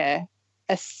seems like a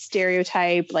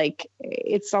stereotype, like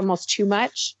it's almost too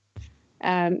much.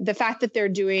 The fact that they're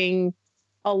doing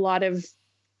a lot of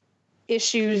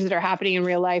issues that are happening in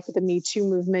real life with the Me Too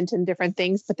movement and different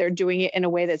things, but they're doing it in a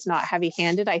way that's not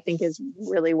heavy-handed, I think is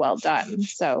really well done.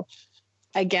 So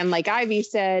again, like Ivy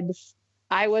said,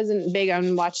 I wasn't big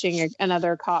on watching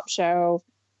another cop show.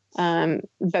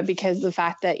 But because of the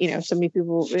fact that, so many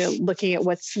people looking at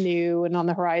what's new and on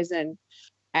the horizon,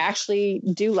 I actually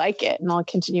do like it and I'll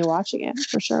continue watching it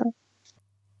for sure.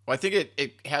 Well, I think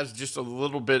it has just a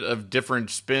little bit of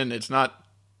different spin. It's not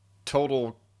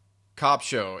total cop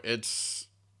show. It's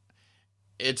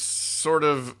sort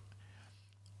of,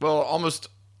 well, almost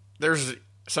there's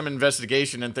some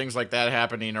investigation and things like that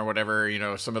happening or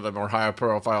whatever, some of the more high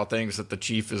profile things that the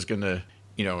chief is going to,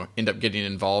 end up getting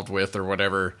involved with or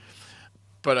whatever.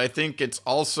 But I think it's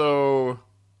also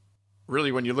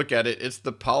really, when you look at it, it's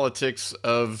the politics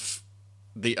of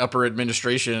the upper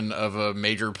administration of a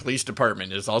major police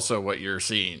department is also what you're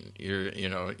seeing.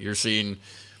 You're seeing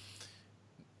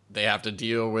they have to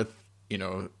deal with,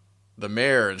 the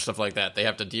mayor and stuff like that. They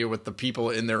have to deal with the people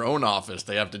in their own office.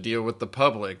 They have to deal with the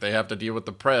public. They have to deal with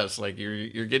the press. Like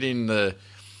you're getting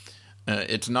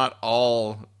it's not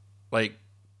all like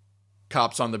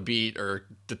cops on the beat or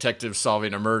detectives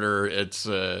solving a murder. It's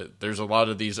there's a lot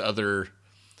of these other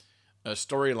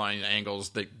storyline angles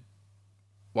that,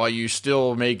 while you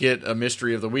still may get a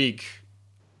mystery of the week,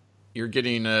 you're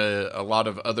getting a lot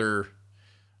of other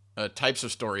types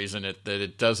of stories in it that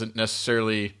it doesn't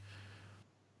necessarily,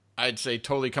 I'd say,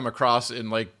 totally come across in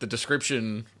like the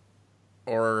description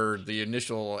or the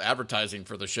initial advertising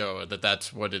for the show that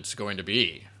that's what it's going to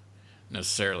be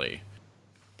necessarily.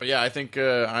 But yeah, I think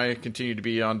I continue to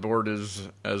be on board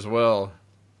as well.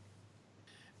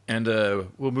 And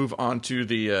we'll move on to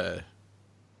the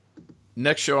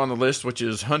next show on the list, which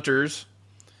is Hunters,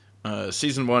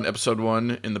 Season 1, Episode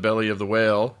 1, In the Belly of the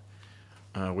Whale,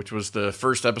 which was the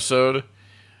first episode.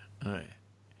 I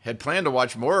had planned to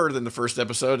watch more than the first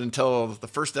episode until the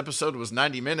first episode was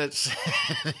 90 minutes.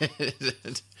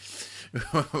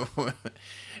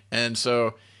 And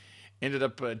so ended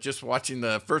up just watching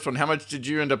the first one. How much did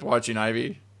you end up watching,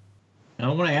 Ivy? I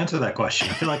don't want to answer that question.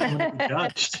 I feel like I'm going to be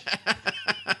judged.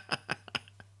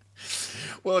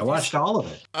 Well, I watched all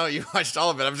of it. Oh, you watched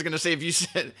all of it. I was going to say,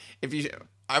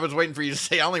 I was waiting for you to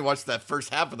say I only watched that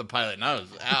first half of the pilot, and I was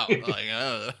out.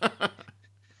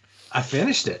 I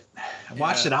finished it. I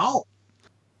watched it all.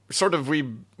 Sort of, we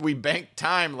banked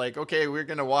time. Like, okay, we're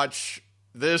going to watch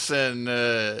this and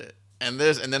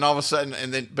this, and then all of a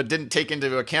sudden, but didn't take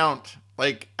into account.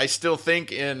 Like, I still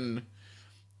think in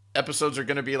episodes are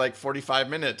going to be like 45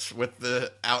 minutes with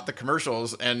the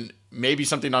commercials, and maybe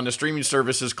something on the streaming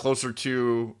service is closer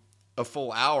to a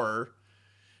full hour,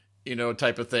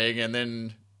 type of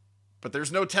thing. But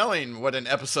there's no telling what an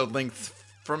episode length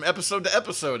from episode to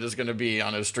episode is going to be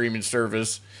on a streaming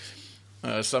service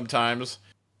sometimes.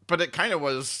 But it kind of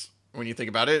was, when you think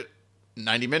about it,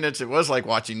 90 minutes. It was like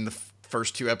watching the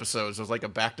first two episodes. It was like a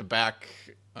back-to-back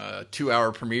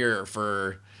 2-hour premiere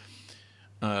for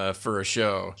a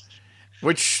show,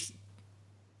 which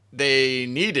they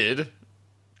needed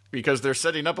because they're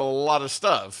setting up a lot of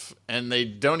stuff, and they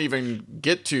don't even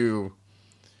get to,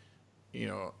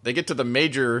 they get to the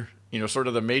major, sort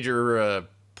of the major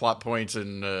plot points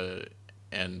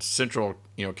and central,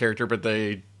 character, but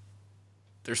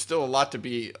there's still a lot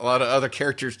of other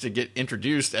characters to get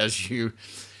introduced as you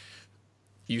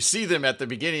see them at the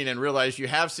beginning and realize you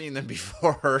have seen them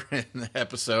before in the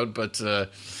episode, but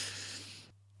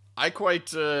I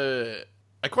quite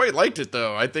liked it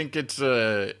though. I think it's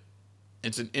an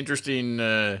interesting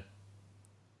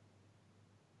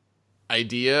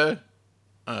idea.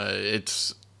 I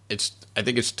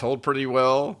think it's told pretty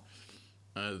well.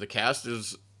 The cast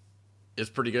is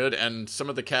pretty good, and some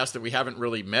of the cast that we haven't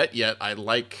really met yet, I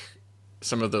like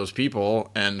some of those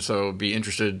people, and so be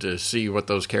interested to see what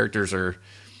those characters are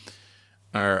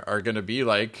going to be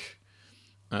like.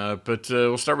 But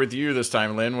we'll start with you this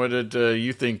time, Lynn. What did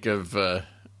you think of of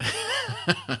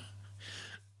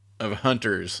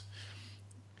Hunters?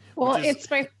 Well,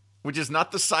 which is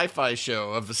not the sci-fi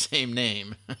show of the same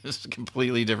name. It's a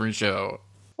completely different show.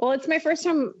 Well, it's my first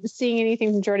time seeing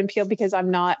anything from Jordan Peele because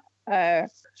I'm not a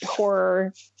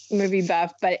horror movie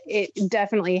buff, but it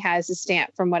definitely has a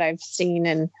stamp from what I've seen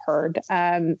and heard.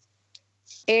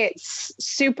 It's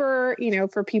super,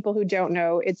 for people who don't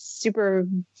know, it's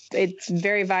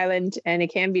very violent and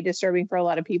it can be disturbing for a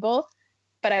lot of people,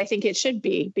 but I think it should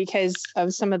be because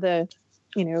of some of the,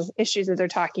 issues that they're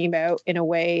talking about in a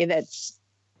way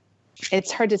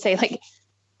it's hard to say like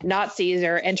Nazis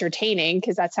are entertaining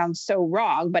because that sounds so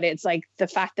wrong, but it's like the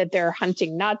fact that they're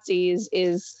hunting Nazis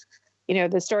is, the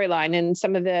storyline, and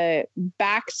some of the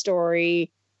backstory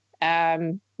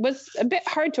was a bit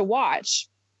hard to watch.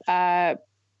 But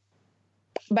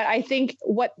I think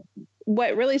what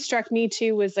really struck me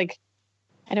too was like,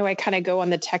 I know I kind of go on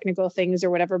the technical things or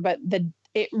whatever, but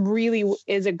it really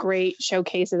is a great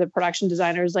showcase of the production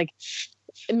designers, like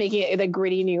making it the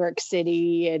gritty New York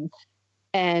City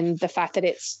and the fact that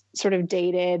it's sort of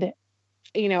dated.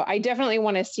 I definitely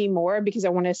want to see more because I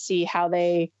want to see how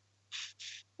they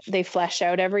flesh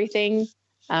out everything.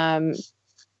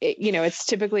 It's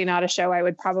typically not a show I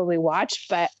would probably watch,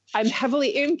 but I'm heavily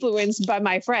influenced by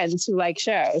my friends who like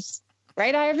shows.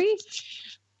 Right, Ivy?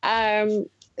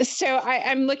 So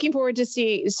I'm looking forward to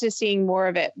seeing more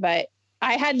of it, but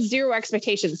I had zero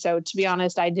expectations. So to be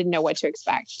honest, I didn't know what to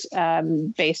expect,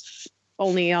 based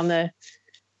only on the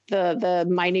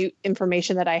minute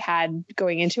information that I had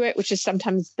going into it, which is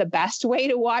sometimes the best way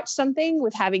to watch something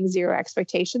with having zero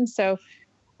expectations. So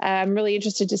I'm really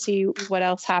interested to see what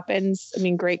else happens. I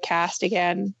mean, great cast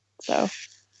again. So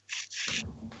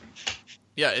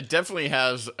yeah, it definitely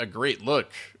has a great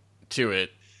look to it.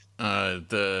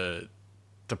 The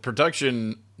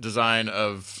production design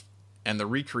and the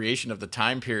recreation of the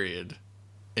time period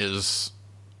is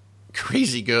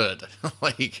crazy good.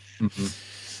 Like,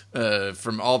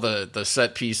 from all the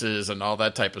set pieces and all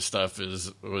that type of stuff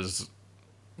was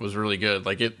really good.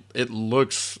 Like it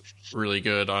looks really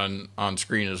good on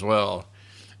screen as well.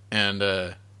 And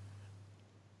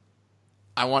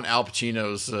I want Al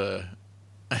Pacino's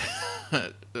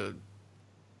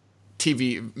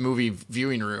TV movie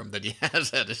viewing room that he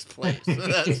has at his place.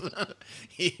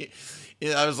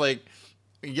 I was like,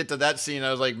 you get to that scene, I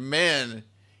was like, man,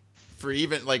 for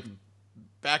even like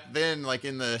back then, like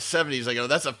in the 70s, I go,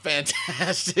 that's a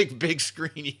fantastic big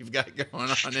screen you've got going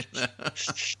on in there.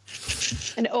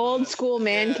 An old school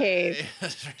man cave.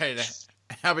 That's right.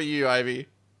 How about you, Ivy?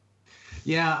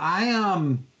 Yeah,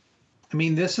 I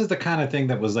mean, this is the kind of thing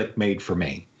that was like made for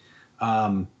me.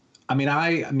 I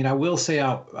will say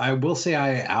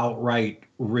I outright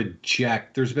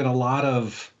reject. There's been a lot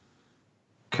of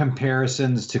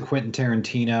comparisons to Quentin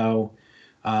Tarantino,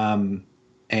 and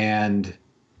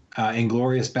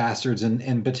Inglourious Bastards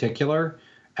in particular,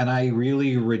 and I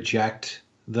really reject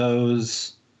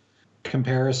those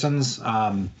comparisons.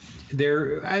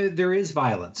 There is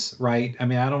violence, right? I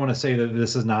mean, I don't want to say that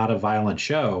this is not a violent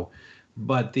show,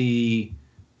 but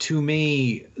to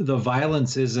me, the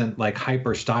violence isn't like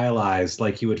hyper stylized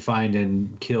like you would find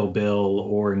in Kill Bill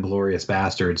or Inglourious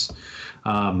Bastards.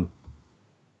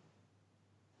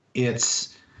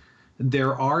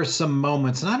 There are some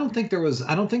moments, and I don't think there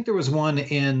was one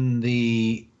in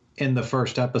the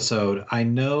first episode. I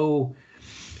know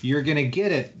you're going to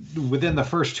get it within the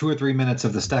first 2 or 3 minutes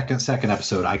of the second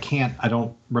episode. I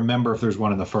don't remember if there's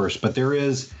one in the first, but there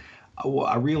is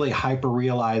a really hyper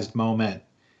realized moment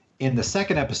in the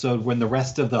second episode when the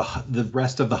rest of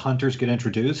the hunters get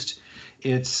introduced.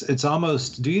 It's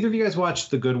almost. Do either of you guys watch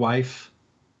The Good Wife?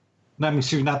 No, I mean,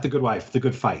 excuse me, not The Good Wife, The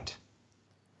Good Fight,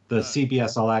 the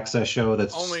CBS All Access show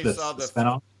that's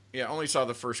spinoff. Yeah, only saw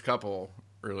the first couple.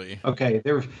 Really. Okay,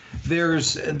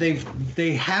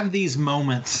 they have these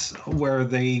moments where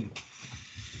there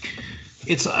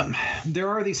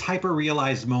are these hyper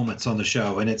realized moments on the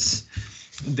show, and and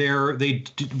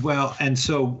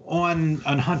so on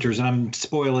Hunters, and I'm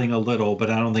spoiling a little,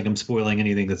 but I don't think I'm spoiling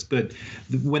anything that's good.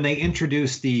 When they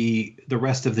introduce the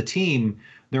rest of the team,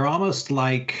 they're almost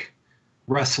like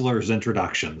wrestlers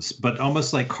introductions, but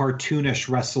almost like cartoonish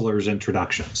wrestlers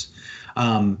introductions.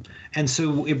 And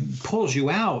so it pulls you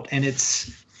out, and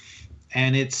it's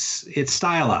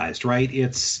stylized, right?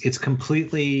 It's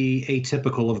completely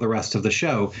atypical of the rest of the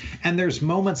show. And there's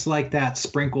moments like that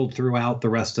sprinkled throughout the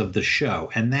rest of the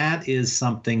show. And that is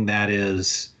something that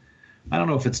is, I don't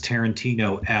know if it's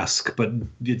Tarantino-esque, but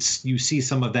you see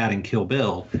some of that in Kill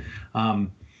Bill.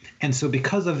 And so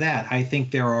because of that, I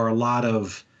think there are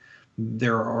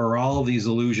all these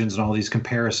allusions and all these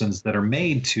comparisons that are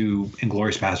made to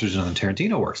Inglourious Bastards and other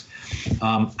Tarantino works.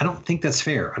 I don't think that's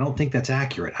fair. I don't think that's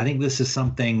accurate. I think this is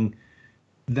something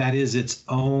that is its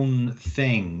own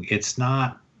thing. It's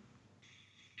not.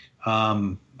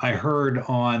 I heard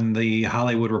on the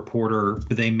Hollywood Reporter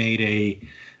they made a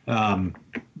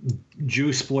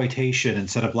Jew-sploitation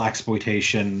instead of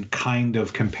blaxploitation kind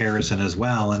of comparison as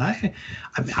well. And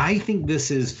I think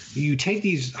this is, you take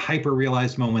these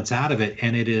hyper-realized moments out of it,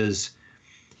 and it is,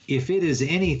 if it is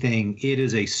anything, it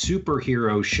is a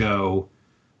superhero show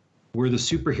where the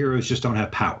superheroes just don't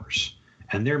have powers.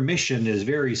 And their mission is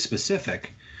very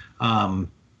specific. I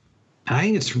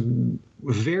think it's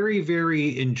very,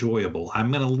 very enjoyable.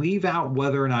 I'm going to leave out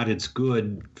whether or not it's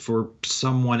good for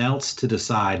someone else to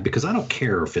decide, because I don't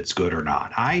care if it's good or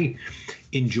not. I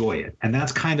enjoy it. And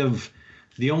that's kind of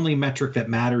the only metric that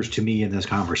matters to me in this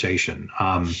conversation.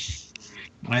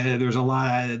 There's a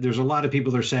lot of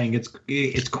people that are saying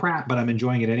it's crap, but I'm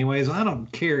enjoying it anyways. I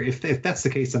don't care if that's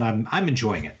the case, then I'm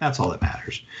enjoying it. That's all that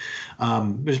matters.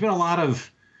 There's been a lot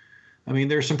of,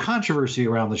 there's some controversy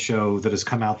around the show that has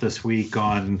come out this week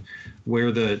on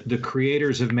where the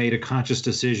creators have made a conscious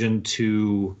decision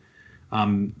to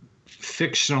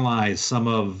fictionalize some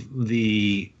of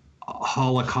the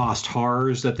Holocaust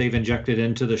horrors that they've injected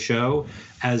into the show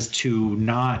as to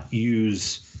not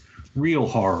use real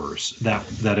horrors that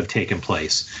have taken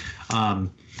place.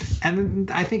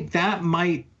 And I think that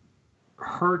might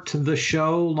hurt the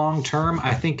show long term.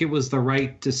 I think it was the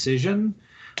right decision.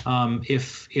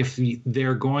 If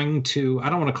they're going to, I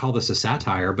don't want to call this a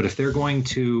satire, but if they're going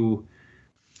to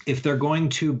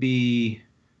be,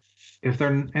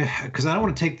 because I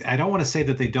don't want to say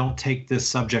that they don't take this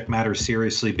subject matter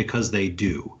seriously, because they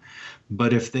do,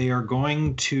 but if they are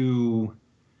going to,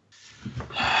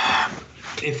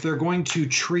 if they're going to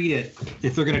treat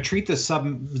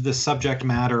the subject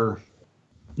matter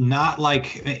not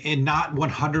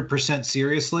 100%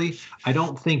 seriously, I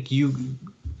don't think you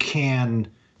can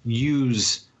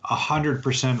use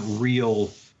 100%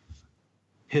 real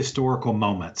historical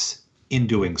moments in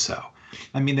doing so.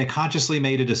 They consciously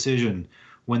made a decision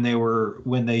when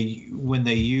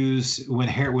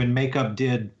makeup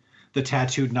did the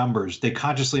tattooed numbers. They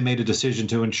consciously made a decision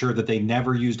to ensure that they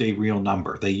never used a real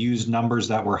number. They used numbers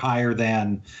that were higher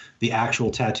than the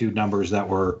actual tattooed numbers that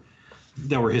were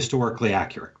historically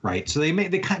accurate, right? So they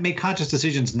make conscious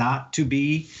decisions not to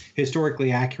be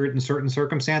historically accurate in certain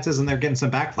circumstances, and they're getting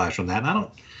some backlash on that. And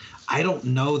I don't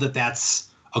know that that's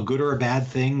a good or a bad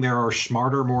thing. There are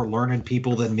smarter, more learned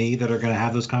people than me that are going to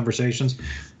have those conversations.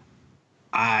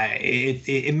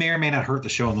 It may or may not hurt the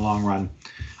show in the long run.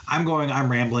 I'm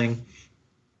rambling.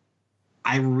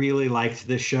 I really liked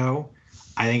this show.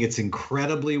 I think it's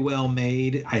incredibly well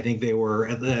made. I think they were,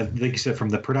 like you said, from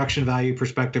the production value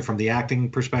perspective, from the acting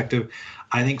perspective,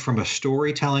 I think from a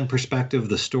storytelling perspective,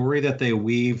 the story that they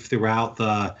weave throughout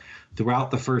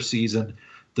the first season,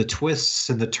 the twists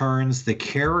and the turns, the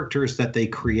characters that they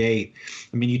create.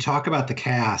 I mean, you talk about the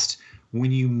cast.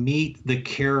 When you meet the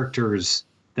characters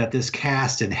that this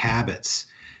cast inhabits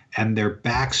and their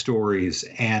backstories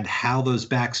and how those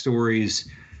backstories,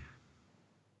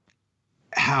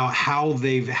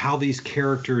 how these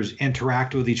characters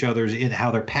interact with each other, and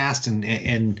how their past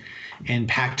and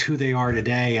impact who they are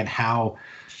today, and how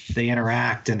they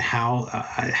interact, and how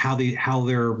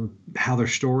their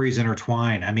stories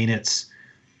intertwine. I mean, it's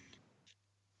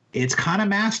kind of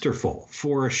masterful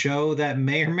for a show that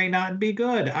may or may not be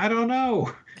good. I don't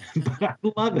know, but I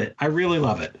love it. I really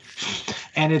love it.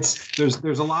 And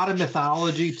there's a lot of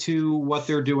mythology to what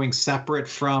they're doing separate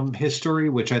from history,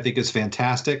 which I think is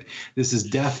fantastic. This is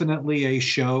definitely a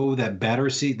show that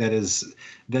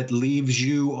leaves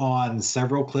you on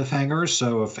several cliffhangers.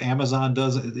 So if Amazon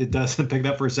doesn't pick it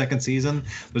up for a second season,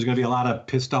 there's going to be a lot of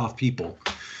pissed off people.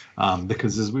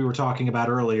 Because as we were talking about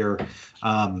earlier,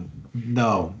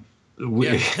 no.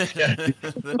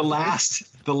 The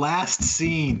last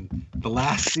scene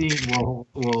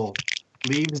will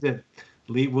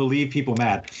leave people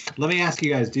mad. Let me ask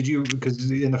you guys,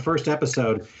 because in the first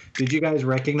episode, did you guys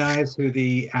recognize who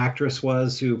the actress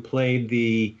was who played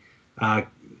the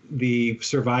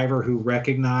survivor who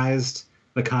recognized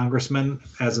the congressman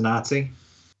as a Nazi?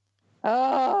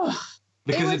 Oh,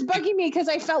 because it was bugging me because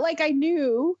I felt like I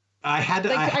knew.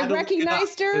 I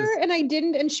recognized her and I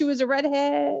didn't, and she was a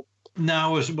redhead.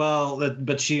 No, but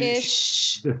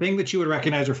the thing that you would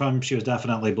recognize her from, she was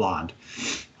definitely blonde.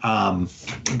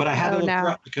 But I had to look her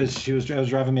up because it was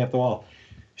driving me up the wall.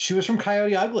 She was from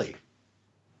Coyote Ugly.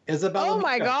 Isabella. Oh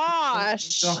my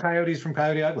gosh! Coyotes from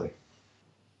Coyote Ugly.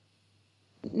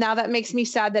 Now that makes me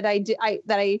sad that I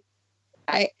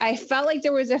felt like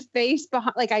there was a face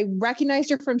behind, like I recognized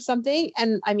her from something,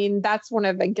 and I mean that's one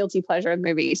of the guilty pleasure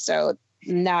movies. So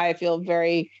now I feel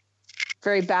very,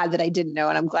 very bad that I didn't know,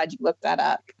 and I'm glad you looked that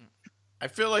up. I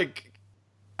feel like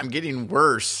I'm getting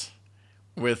worse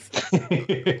with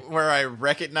where I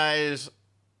recognize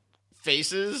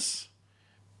faces,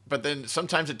 but then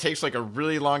sometimes it takes like a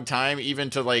really long time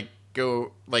even to like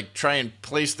go like try and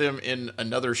place them in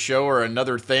another show or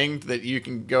another thing that you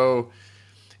can go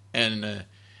and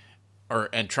but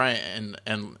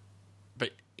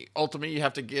ultimately you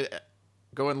have to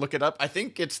go and look it up. I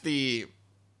think it's the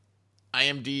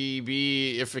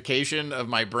IMDb-ification of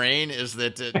my brain is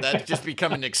that just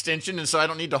become an extension, and so I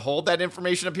don't need to hold that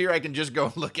information up here. I can just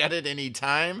go look at it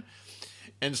anytime.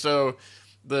 And so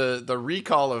the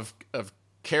recall of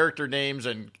character names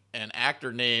and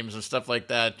actor names and stuff like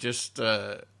that just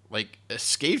like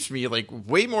escapes me like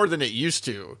way more than it used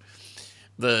to.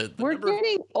 We're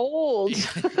getting old.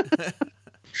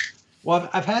 Well,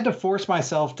 I've had to force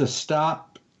myself to stop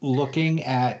looking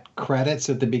at credits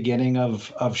at the beginning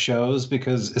of shows,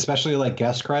 because especially like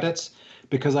guest credits,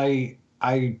 because I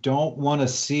don't want to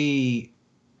see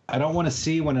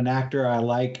when an actor I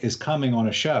like is coming on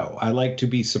a show. I like to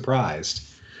be surprised.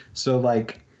 So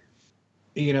like,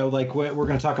 like we're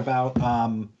going to talk about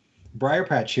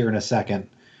Briarpatch here in a second.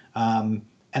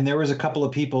 And there was a couple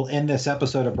of people in this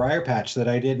episode of Briarpatch that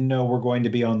I didn't know were going to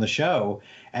be on the show.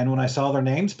 And when I saw their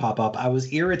names pop up, I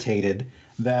was irritated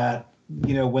that,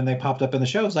 when they popped up in the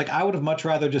shows, like I would have much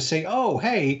rather just say, oh,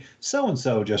 hey,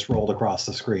 so-and-so just rolled across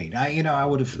the screen. I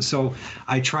would have. So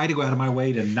I try to go out of my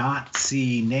way to not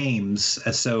see names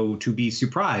so to be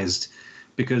surprised,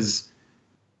 because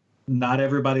not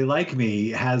everybody like me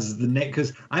has the name,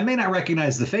 because I may not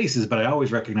recognize the faces, but I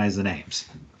always recognize the names.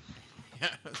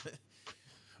 Yeah.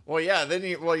 Well, yeah. Then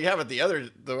you have it the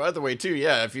other way too.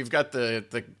 Yeah, if you've got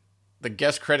the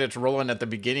guest credits rolling at the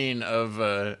beginning of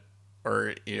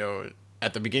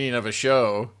at the beginning of a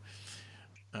show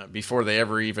before they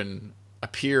ever even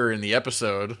appear in the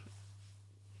episode.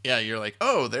 Yeah, you're like,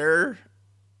 oh, they're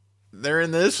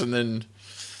in this, and then.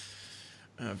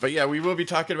 But yeah, we will be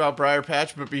talking about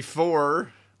Briarpatch. But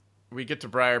before we get to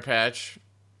Briarpatch,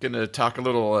 gonna talk a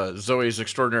little Zoey's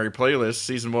Extraordinary Playlist,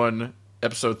 Season 1,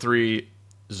 Episode 3,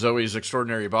 Zoey's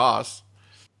Extraordinary Boss.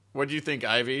 What do you think,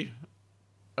 Ivy,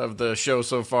 of the show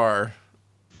so far?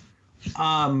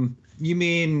 You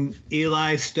mean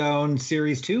Eli Stone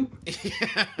Series 2?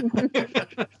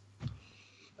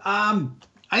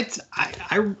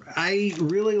 I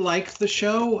really liked the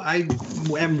show. I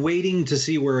am waiting to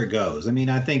see where it goes. I mean,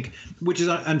 I think, which is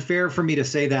unfair for me to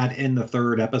say that in the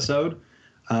third episode.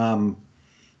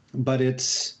 But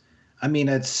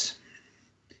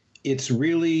it's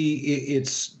really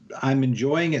it's I'm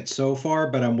enjoying it so far,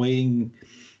 but I'm waiting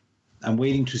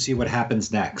to see what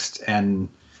happens next. And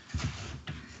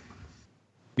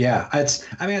yeah, it's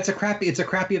a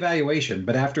crappy evaluation,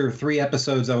 but after 3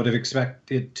 episodes I would have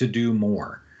expected it to do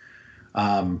more.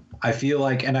 I feel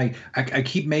like, and I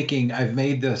keep making, I've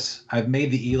made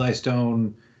the Eli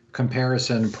Stone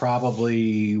comparison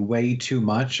probably way too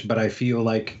much, but I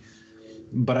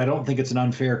don't think it's an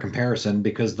unfair comparison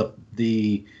because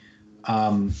the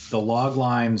log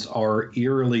lines are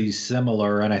eerily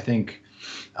similar, and I think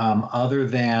other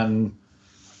than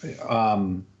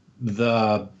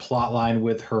the plot line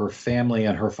with her family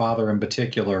and her father in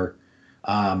particular,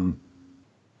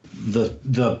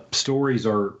 the stories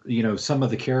are, some of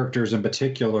the characters in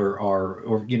particular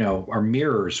are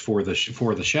mirrors for the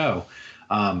show,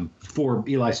 for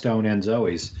Eli Stone and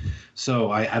Zoe's. So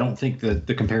I don't think that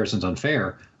the comparison's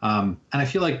unfair. And I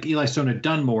feel like Eli Stone had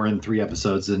done more in 3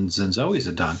 episodes than Zoe's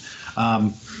had done.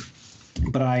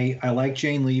 But I like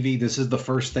Jane Levy. This is the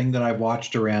first thing that I've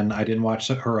watched her in. I didn't watch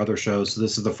her other shows. So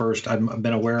this is the first. I've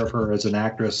been aware of her as an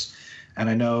actress, and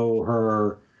I know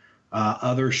her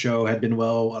other show had been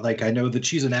I know that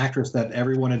she's an actress that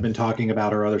everyone had been talking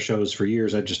about her other shows for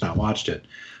years. I'd just not watched it.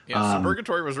 Yeah,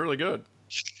 Suburgatory was really good.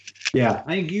 Yeah,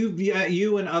 I think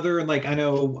you and other, like, I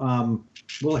know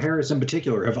Will Harris in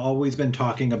particular have always been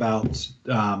talking about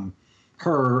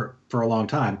her for a long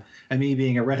time. And me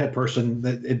being a redhead person,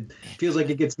 that it feels like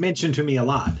it gets mentioned to me a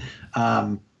lot.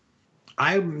 I'm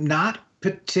not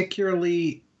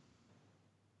particularly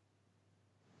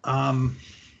I'm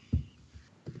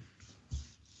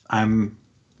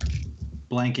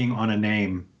blanking on a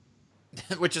name.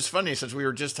 Which is funny since we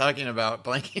were just talking about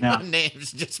blanking on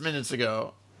names just minutes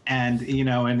ago. And,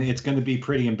 and it's going to be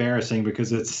pretty embarrassing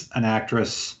because it's an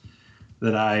actress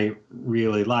that I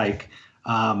really like.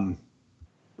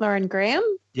 Lauren Graham?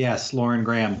 Yes, Lauren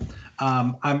Graham.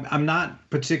 I'm not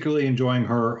particularly enjoying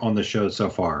her on the show so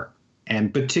far.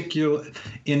 And particularly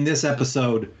in this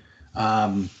episode,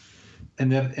 in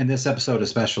this episode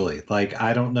especially. Like,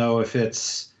 I don't know if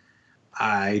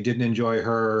I didn't enjoy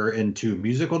her in 2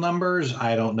 musical numbers.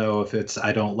 I don't know if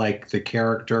I don't like the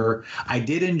character. I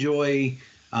did enjoy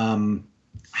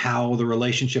how the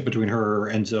relationship between her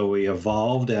and Zoey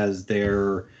evolved as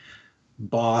their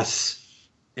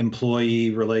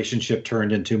boss-employee relationship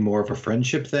turned into more of a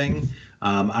friendship thing.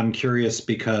 I'm curious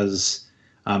because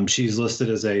she's listed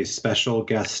as a special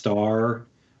guest star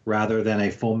rather than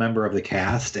a full member of the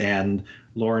cast, and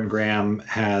Lauren Graham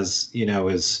has,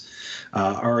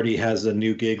 already has a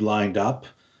new gig lined up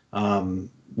on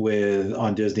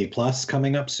Disney Plus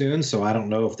coming up soon. So I don't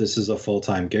know if this is a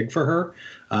full-time gig for her.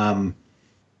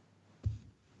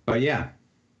 But yeah,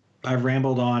 I've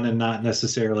rambled on and not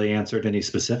necessarily answered any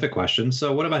specific questions.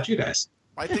 So what about you guys?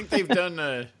 I think they've done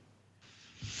I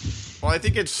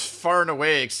think it's far and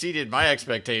away exceeded my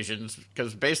expectations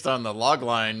because based on the log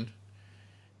line,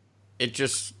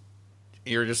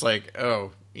 you're just like,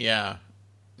 oh, yeah,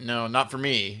 no, not for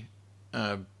me.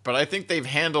 But I think they've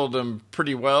handled them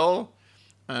pretty well.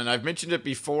 And I've mentioned it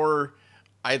before.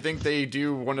 I think they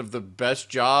do one of the best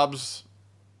jobs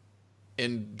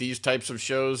in these types of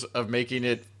shows of making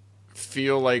it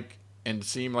feel like and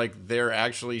seem like they're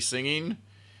actually singing.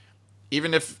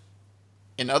 Even if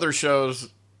in other shows,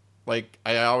 like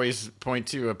I always point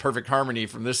to A Perfect Harmony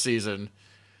from this season,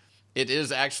 it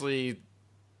is actually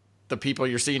the people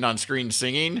you're seeing on screen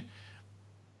singing,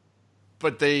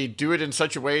 but they do it in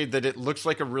such a way that it looks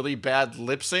like a really bad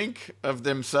lip sync of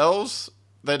themselves,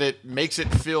 that it makes it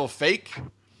feel fake.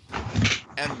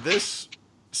 And this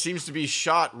seems to be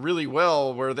shot really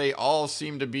well, where they all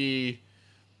seem to be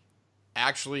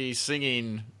actually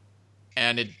singing,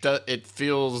 and it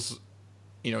feels,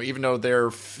 even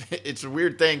though it's a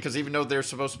weird thing, because even though they're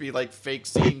supposed to be like fake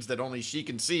scenes that only she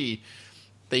can see,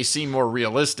 they seem more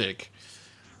realistic.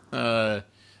 So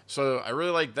I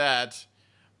really like that.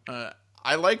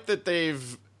 I like that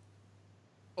they've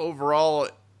overall,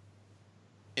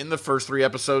 in the first 3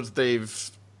 episodes,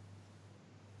 they've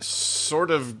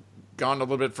sort of gone a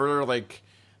little bit further. Like,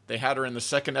 they had her in the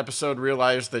 2nd episode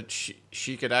realize that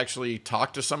she could actually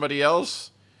talk to somebody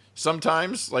else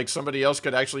sometimes. Like, somebody else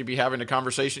could actually be having a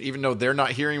conversation, even though they're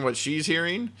not hearing what she's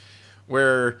hearing.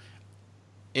 Where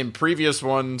in previous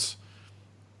ones,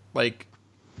 like,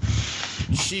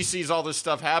 she sees all this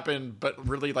stuff happen, but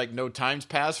really, like, no time's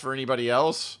passed for anybody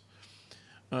else.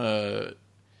 And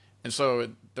so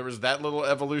there was that little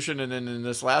evolution. And then in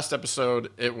this last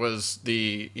episode, it was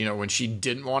when she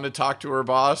didn't want to talk to her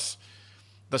boss,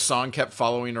 the song kept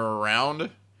following her around,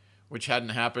 which hadn't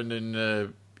happened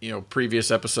in,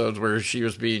 previous episodes where she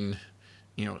was being,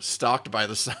 stalked by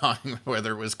the song,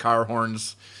 whether it was car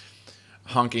horns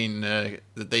honking that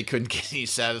they couldn't get any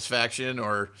satisfaction,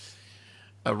 or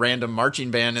a random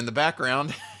marching band in the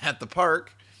background at the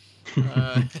park.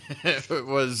 It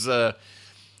was, so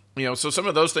some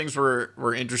of those things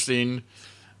were interesting.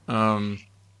 But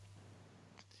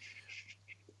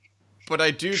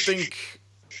I do think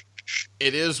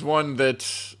it is one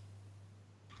that,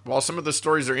 while some of the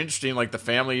stories are interesting, like the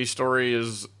family story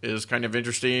is kind of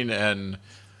interesting, and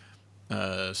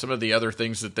some of the other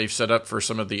things that they've set up for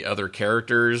some of the other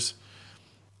characters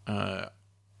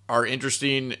are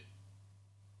interesting.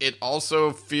 It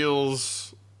also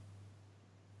feels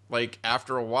like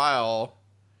after a while,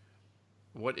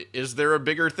 what is there a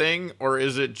bigger thing, or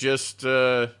is it just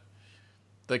the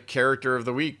character of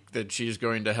the week that she's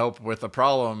going to help with a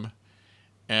problem,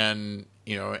 and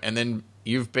and then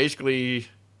you've created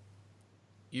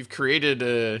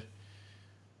an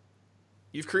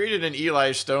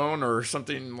Eli Stone or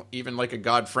something, even like a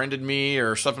God Friended Me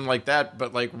or something like that.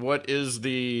 But like, what is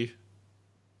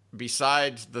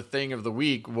besides the thing of the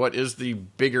week, what is the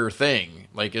bigger thing?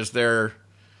 Like, is there,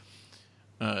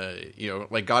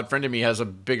 like God Friended Me has a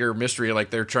bigger mystery. Like,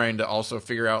 they're trying to also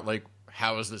figure out, like,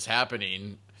 how is this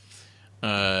happening?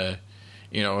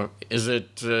 Is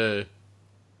it,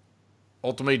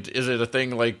 ultimately, is it a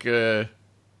thing like, I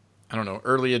don't know,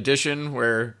 early edition,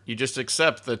 where you just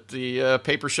accept that the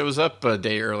paper shows up a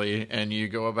day early and you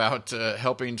go about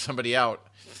helping somebody out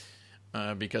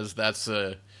because that's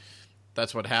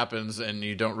what happens, and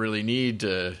you don't really need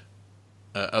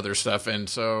other stuff. And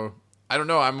so, I don't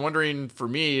know, I'm wondering, for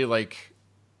me, like,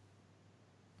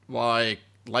 while I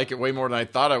like it way more than I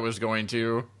thought I was going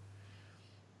to,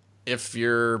 if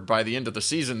you're, by the end of the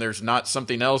season, there's not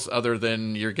something else other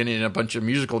than you're getting a bunch of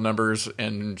musical numbers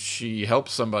and she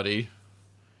helps somebody,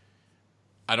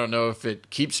 I don't know if it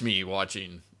keeps me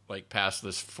watching, like, past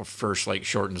this first, like,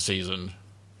 shortened season.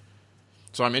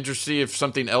 So I'm interested to see if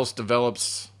something else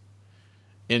develops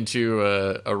into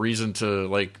a reason to,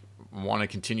 like, want to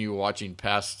continue watching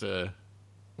past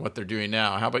what they're doing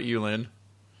now. How about you, Lynn?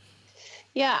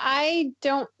 Yeah, I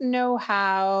don't know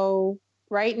how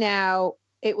right now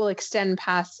it will extend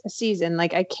past a season.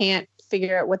 Like, I can't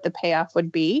figure out what the payoff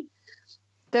would be.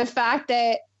 The fact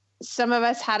that some of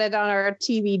us had it on our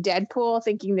TV Deadpool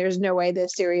thinking there's no way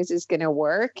this series is going to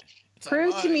work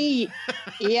proves to me,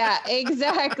 yeah,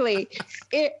 exactly.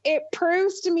 It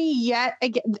proves to me yet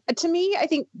again, to me, I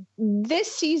think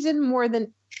this season, more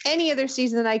than any other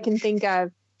season that I can think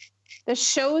of, the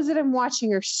shows that I'm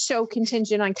watching are so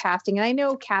contingent on casting. And I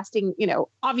know casting,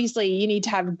 obviously you need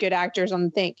to have good actors on the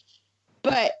thing,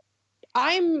 but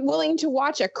I'm willing to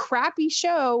watch a crappy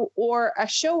show or a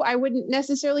show I wouldn't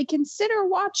necessarily consider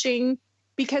watching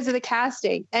because of the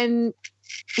casting. And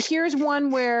here's one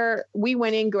where we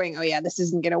went in going, oh yeah, this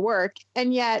isn't going to work.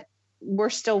 And yet we're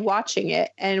still watching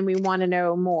it and we want to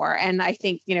know more. And I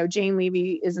think, Jane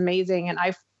Levy is amazing. And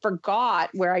I forgot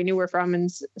where I knew her from,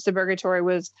 and Suburgatory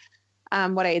was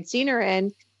what I had seen her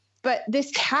in. But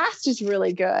this cast is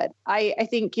really good. I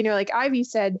think, like Ivy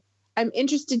said, I'm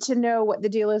interested to know what the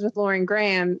deal is with Lauren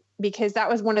Graham, because that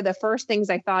was one of the first things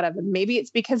I thought of. And maybe it's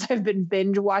because I've been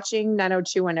binge watching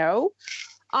 90210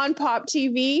 on Pop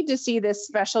TV to see this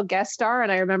special guest star.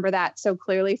 And I remember that so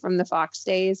clearly from the Fox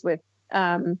days with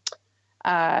Heather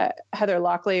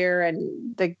Locklear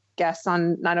and the guests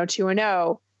on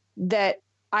 90210, that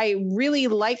I really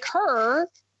like her.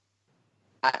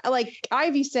 Like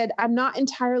Ivy said, I'm not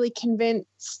entirely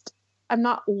convinced. I'm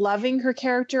not loving her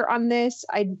character on this.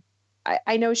 I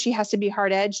know she has to be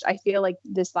hard-edged. I feel like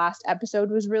this last episode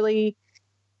was really,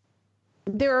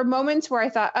 there are moments where I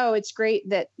thought, oh, it's great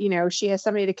that, she has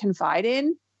somebody to confide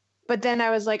in. But then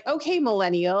I was like, okay,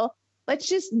 millennial, let's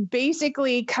just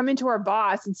basically come into our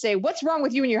boss and say, what's wrong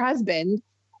with you and your husband?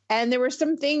 And there were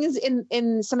some things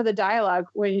in some of the dialogue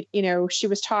when, she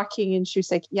was talking and she was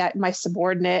like, yeah, my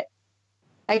subordinate.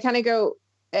 I kind of go,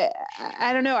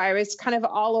 I don't know. I was kind of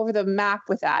all over the map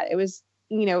with that. It was,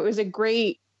 it was a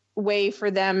great way for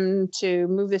them to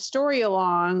move the story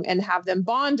along and have them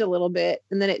bond a little bit.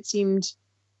 And then it seemed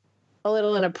a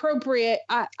little inappropriate.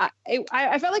 I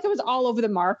felt like I was all over the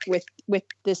mark with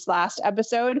this last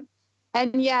episode.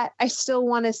 And yet I still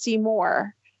want to see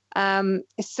more. Some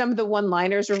of the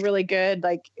one-liners were really good.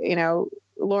 Like,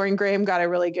 Lauren Graham got a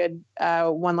really good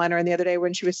one-liner in the other day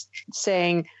when she was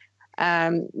saying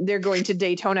they're going to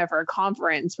Daytona for a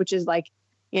conference, which is like,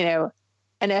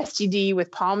 an STD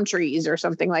with palm trees or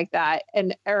something like that.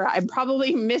 Or I'm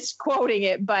probably misquoting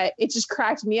it, but it just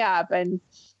cracked me up. And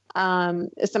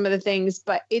some of the things,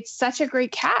 but it's such a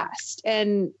great cast.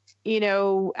 And,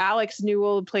 Alex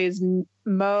Newell plays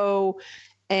Mo,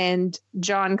 and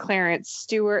John Clarence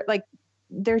Stewart. Like,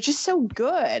 they're just so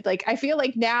good. Like, I feel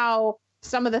like now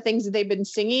some of the things that they've been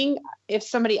singing, if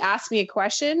somebody asks me a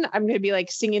question, I'm going to be like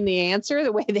singing the answer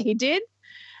the way they did.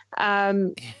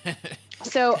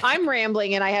 So I'm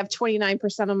rambling, and I have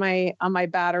 29% on my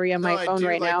battery on my phone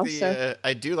right now. So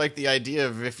I do like the idea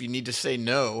of if you need to say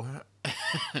no,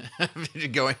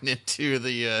 going into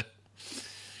the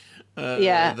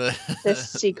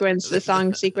sequence, the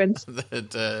song sequence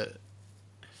that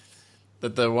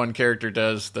the one character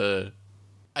does.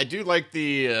 I do like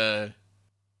the.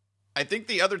 I think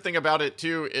the other thing about it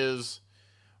too is,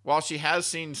 while she has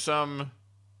seen some,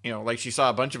 like she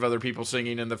saw a bunch of other people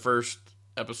singing in the first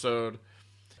episode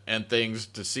and things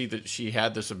to see that she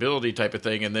had this ability type of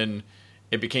thing, and then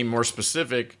it became more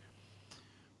specific.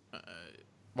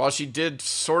 While she did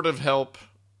sort of help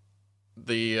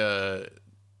the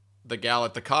gal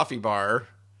at the coffee bar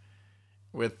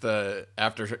with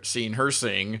after seeing her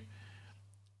sing,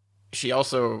 she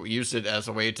also used it as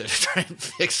a way to try and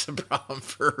fix the problem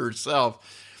for herself.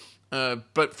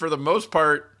 But for the most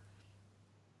part,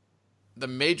 the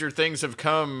major things have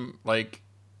come like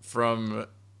from,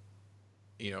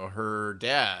 her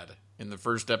dad in the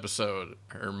first episode,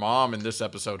 her mom in this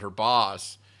episode, her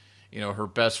boss, her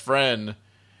best friend.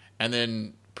 And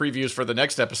then previews for the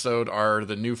next episode are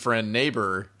the new friend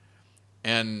neighbor.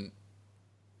 And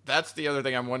that's the other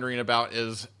thing I'm wondering about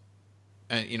is,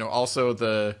 and also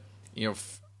the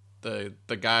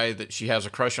guy that she has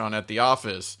a crush on at the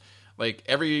office. Like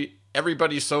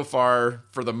everybody so far,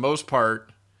 for the most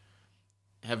part,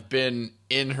 have been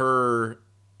in her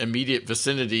immediate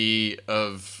vicinity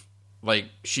of, like,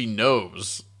 she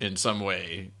knows in some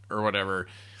way or whatever.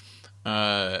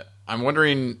 I'm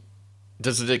wondering,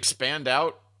 does it expand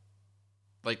out?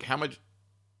 Like, how much,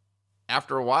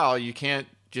 after a while, you can't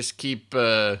just keep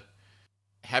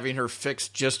having her fix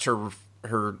just her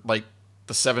like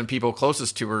the 7 people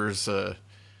closest to her's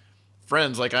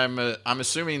friends. Like, I'm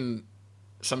assuming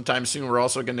sometime soon we're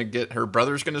also going to get her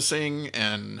brother's going to sing,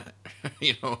 and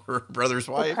her brother's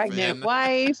wife, pregnant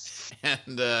wife,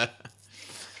 and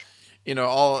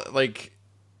all, like,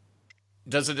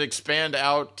 does it expand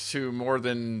out to more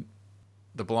than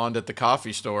the blonde at the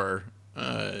coffee store,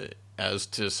 as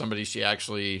to somebody she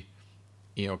actually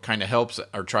kind of helps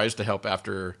or tries to help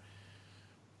after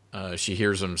she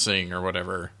hears him sing or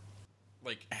whatever?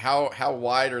 Like, how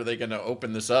wide are they going to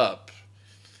open this up?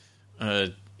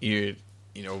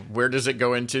 Where does it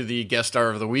go into the guest star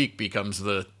of the week becomes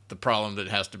the problem that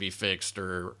has to be fixed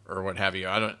or what have you.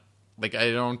 I don't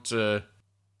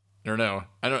know.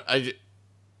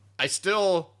 I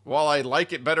still, while I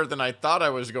like it better than I thought I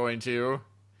was going to,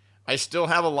 I still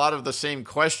have a lot of the same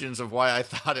questions of why I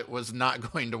thought it was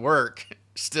not going to work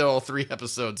still 3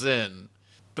 episodes in.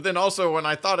 But then also, when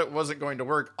I thought it wasn't going to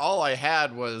work, all I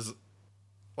had was,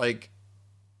 like,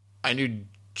 I knew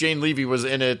Jane Levy was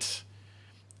in it,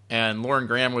 and Lauren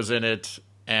Graham was in it,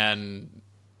 and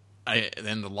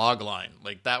the log line.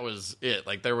 Like, that was it.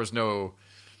 Like, there was no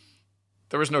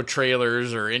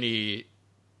trailers or any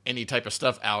type of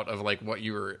stuff out of, like, what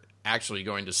you were actually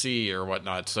going to see or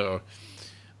whatnot. So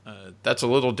that's a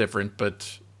little different,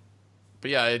 but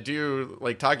yeah, I do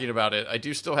like talking about it. I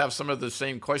do still have some of the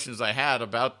same questions I had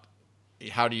about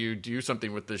how do you do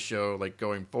something with this show, like,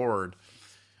 going forward,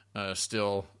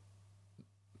 still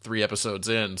 3 episodes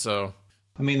in. So,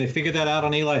 I mean, they figured that out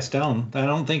on Eli Stone. I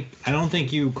don't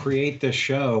think you create this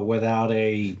show without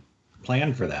a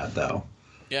plan for that, though.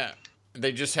 Yeah,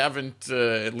 they just haven't,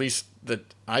 at least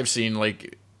that I've seen,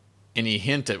 like, any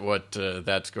hint at what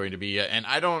that's going to be.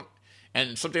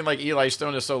 And something like Eli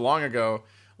Stone is so long ago,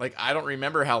 like, I don't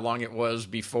remember how long it was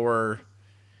before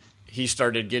he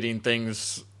started getting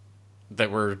things that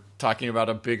were talking about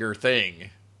a bigger thing,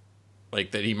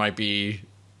 like that he might be,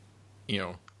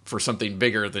 for something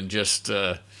bigger than just,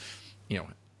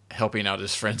 helping out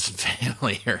his friends and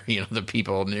family or, the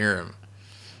people near him.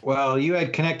 Well, you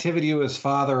had connectivity to his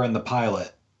father in the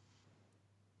pilot.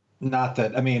 You don't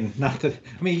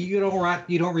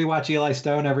rewatch Eli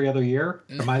Stone every other year?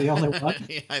 Am I the only one?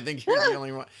 I think you're the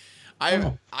only one.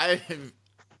 I've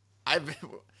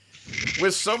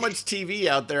with so much TV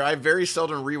out there, I very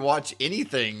seldom rewatch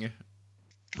anything.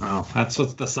 Oh, that's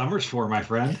what the summer's for, my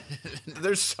friend.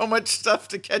 There's so much stuff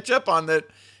to catch up on that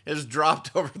has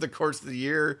dropped over the course of the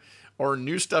year, or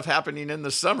new stuff happening in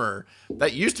the summer.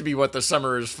 That used to be what the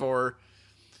summer is for.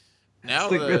 Now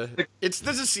this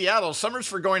is Seattle. Summer's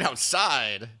for going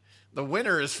outside. The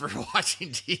winter is for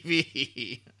watching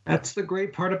TV. That's the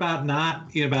great part about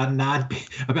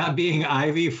being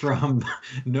Ivy from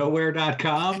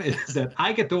nowhere.com is that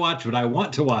I get to watch what I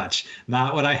want to watch,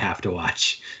 not what I have to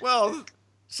watch. Well,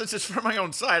 since it's from my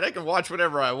own site, I can watch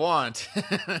whatever I want.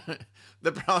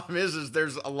 The problem is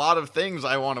there's a lot of things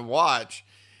I want to watch.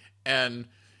 And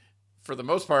for the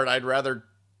most part, I'd rather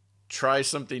try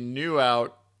something new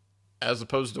out as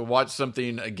opposed to watch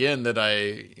something again that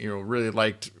I, really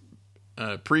liked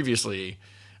previously.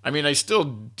 I mean, I still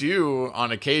do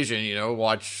on occasion,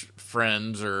 watch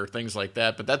Friends or things like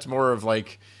that, but that's more of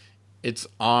like it's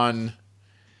on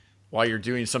while you're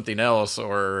doing something else,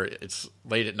 or it's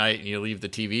late at night and you leave the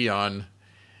TV on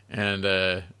and,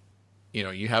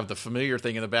 you have the familiar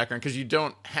thing in the background because you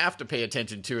don't have to pay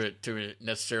attention to it to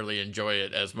necessarily enjoy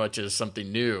it as much as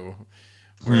something new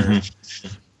where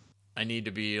I need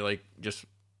to be like just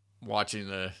watching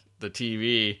the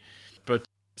TV. But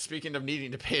speaking of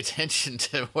needing to pay attention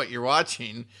to what you're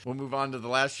watching, we'll move on to the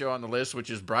last show on the list, which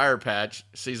is Briarpatch,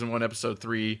 season 1, episode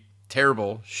 3,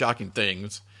 Terrible, Shocking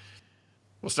Things.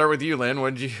 We'll start with you, Lynn.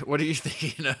 What are you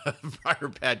thinking of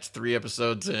Briarpatch 3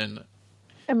 episodes in?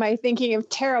 Am I thinking of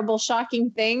terrible, shocking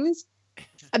things?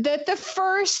 The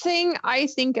first thing I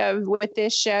think of with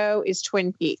this show is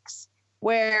Twin Peaks,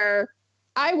 where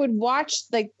I would watch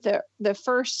like the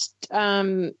first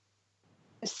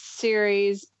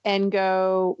series and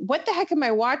go, what the heck am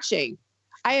I watching?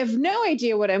 I have no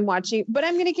idea what I'm watching, but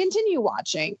I'm going to continue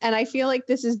watching. And I feel like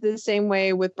this is the same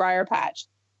way with Briarpatch.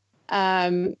 I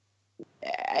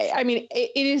mean,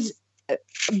 it is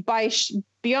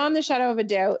beyond the shadow of a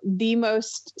doubt, the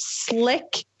most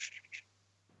slick,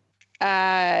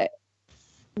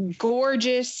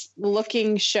 gorgeous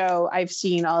looking show I've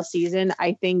seen all season.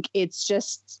 I think it's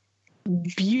just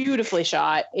beautifully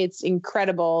shot. It's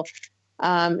incredible.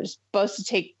 It's supposed to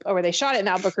take, or they shot it in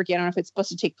Albuquerque. I don't know if it's supposed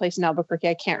to take place in Albuquerque.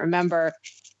 I can't remember,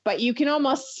 but you can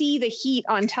almost see the heat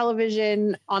on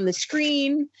television on the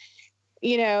screen.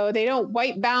 They don't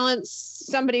white balance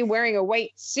somebody wearing a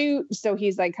white suit. So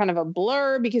he's like kind of a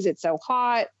blur because it's so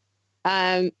hot.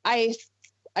 I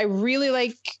really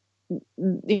like,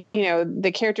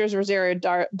 the characters,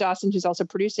 Rosario Dawson, who's also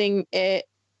producing it.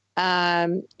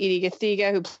 Edie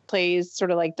Gathega, who plays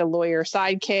sort of like the lawyer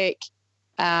sidekick.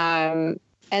 And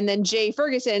then Jay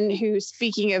Ferguson, who,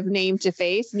 speaking of name to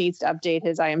face, needs to update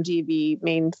his IMDb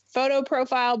main photo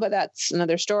profile, but that's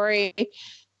another story.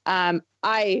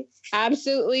 I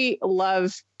absolutely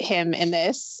love him in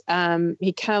this.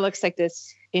 He kind of looks like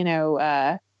this,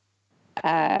 what's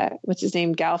his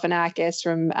name? Galifianakis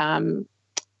from,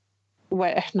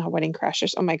 not Wedding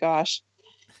Crashers. Oh my gosh.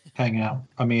 Hangover.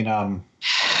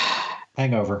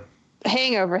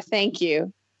 Hangover. Thank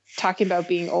you. Talking about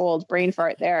being old, brain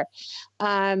fart there.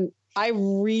 I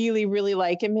really, really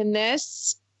like him in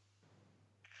this.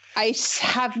 I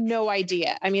have no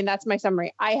idea. I mean, that's my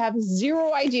summary. I have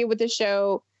zero idea with the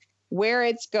show, where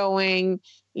it's going.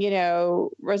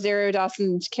 Rosario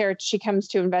Dawson's character, she comes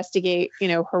to investigate,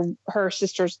 her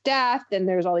sister's death. And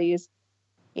there's all these,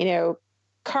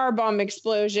 car bomb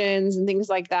explosions and things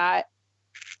like that.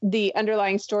 The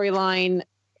underlying storyline,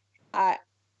 I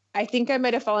think I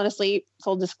might have fallen asleep,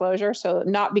 full disclosure. So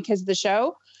not because of the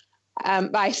show.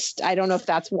 I don't know if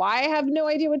that's why I have no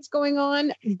idea what's going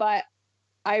on, but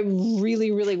I really,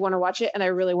 really want to watch it, and I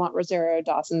really want Rosario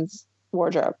Dawson's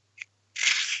wardrobe.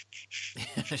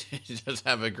 She does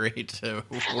have a great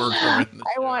wardrobe.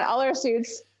 I want all her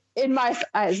suits in my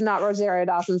size, not Rosario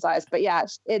Dawson's size, but yeah,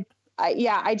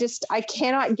 I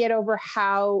cannot get over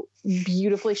how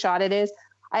beautifully shot it is.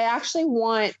 I actually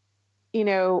want,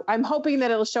 I'm hoping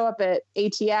that it'll show up at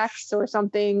ATX or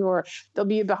something, or there'll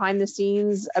be behind the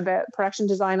scenes about production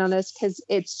design on this, because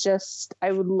it's just,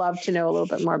 I would love to know a little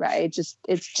bit more about it.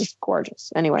 It's just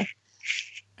gorgeous. Anyway,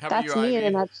 that's me in a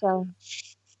nutshell.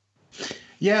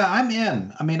 Yeah, I'm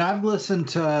in. I mean, I've listened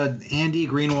to Andy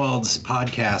Greenwald's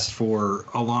podcast for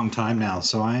a long time now,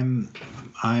 so I'm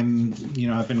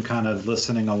I've been kind of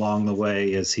listening along the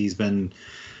way as he's been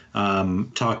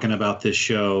talking about this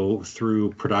show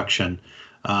through production.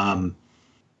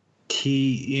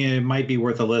 It might be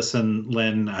worth a listen,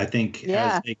 Lynn. I think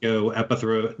as they go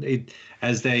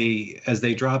as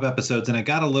they drop episodes, and it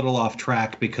got a little off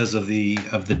track because of the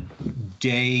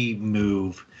day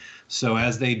move. So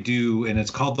as they do, and it's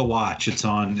called The Watch. It's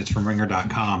from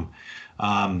Ringer.com.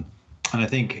 And I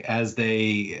think so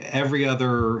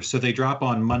they drop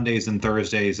on Mondays and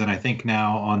Thursdays. And I think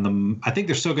now I think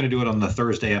they're still going to do it on the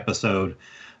Thursday episode.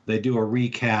 They do a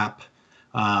recap,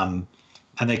 and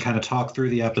they kind of talk through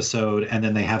the episode, and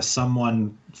then they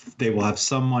will have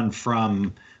someone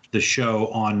from the show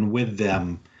on with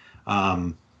them.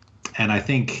 And I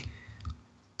think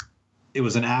it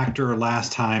was an actor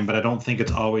last time, but I don't think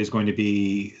it's always going to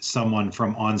be someone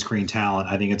from on-screen talent.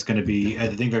 I think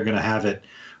they're going to have it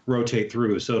rotate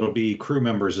through, so it'll be crew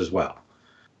members as well.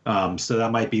 So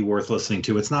that might be worth listening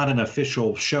to. It's not an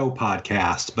official show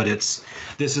podcast, but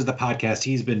this is the podcast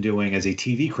he's been doing as a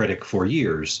TV critic for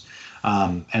years.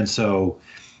 And so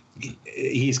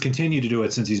he's continued to do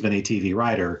it since he's been a TV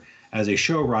writer. As a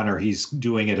showrunner, he's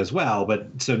doing it as well.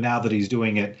 But so now that he's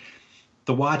doing it,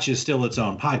 The Watch is still its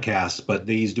own podcast, but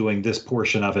he's doing this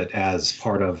portion of it as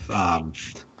part of,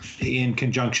 in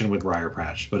conjunction with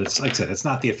Briarpatch. But it's, like I said, it's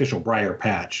not the official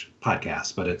Briarpatch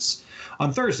podcast, but it's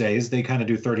on Thursdays, they kind of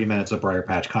do 30 minutes of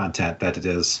Briarpatch content that it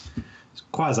is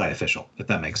quasi-official, if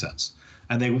that makes sense.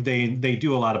 And they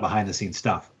do a lot of behind-the-scenes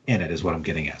stuff in it, is what I'm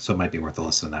getting at. So it might be worth a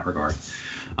listen in that regard.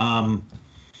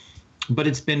 But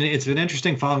it's been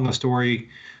interesting following the story.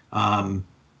 I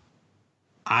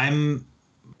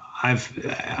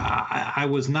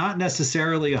was not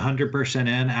necessarily 100% in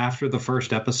after the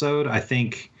first episode. I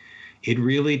think it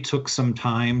really took some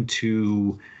time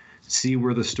to see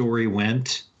where the story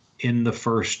went in the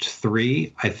first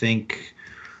three. I think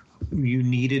you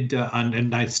needed to,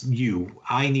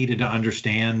 I needed to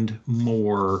understand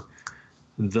more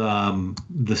the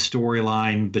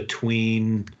storyline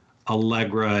between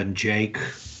Allegra and Jake.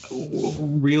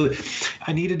 Really,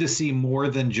 I needed to see more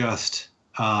than just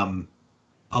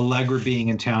Allegra being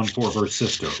in town for her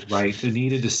sister, right? It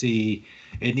needed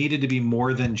to be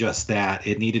more than just that.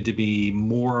 It needed to be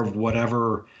more of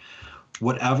whatever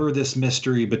this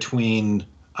mystery between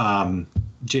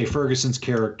Jay Ferguson's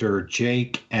character,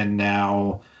 Jake, and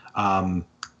now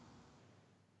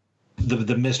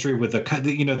the mystery with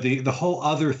the whole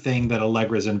other thing that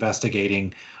Allegra's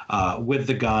investigating with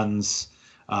the guns.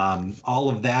 All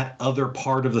of that other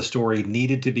part of the story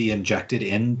needed to be injected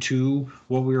into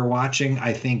what we were watching,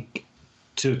 I think,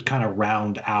 to kind of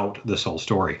round out this whole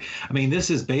story. I mean, this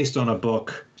is based on a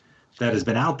book that has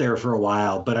been out there for a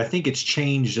while, but I think it's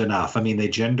changed enough. I mean, they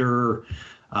gender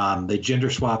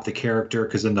swap the character,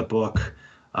 because in the book,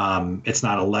 it's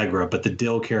not Allegra, but the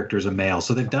Dill character is a male.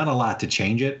 So they've done a lot to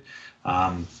change it.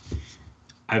 I've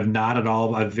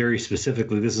very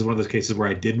specifically, this is one of those cases where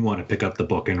I didn't want to pick up the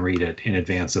book and read it in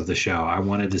advance of the show. I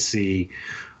wanted to see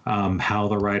how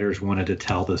the writers wanted to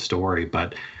tell the story.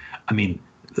 But I mean,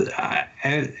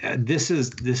 this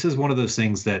is one of those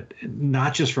things that,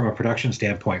 not just from a production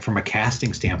standpoint, from a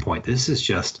casting standpoint, this is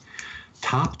just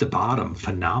top to bottom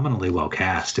phenomenally well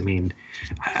cast. I mean,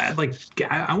 I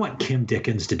want Kim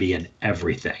Dickens to be in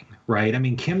everything, right? I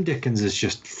mean, Kim Dickens is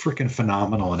just freaking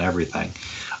phenomenal in everything.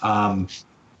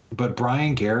 But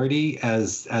Brian Garrity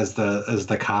as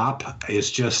the cop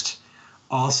is just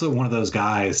also one of those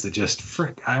guys that just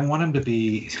I want him to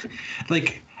be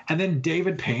like. And then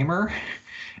David Paymer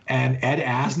and Ed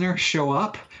Asner show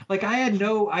up. Like, I had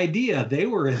no idea they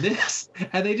were in this,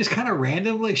 and they just kind of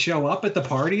randomly show up at the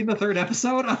party in the third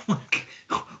episode. I'm like,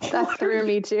 that threw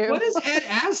me too. What is Ed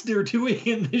Asner doing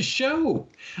in this show?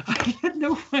 I had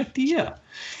no idea.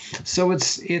 So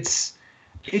it's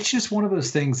just one of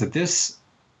those things that this.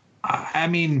 I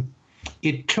mean,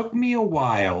 it took me a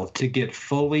while to get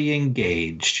fully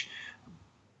engaged,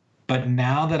 but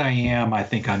now that I am, I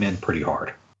think I'm in pretty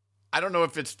hard. I don't know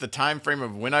if it's the time frame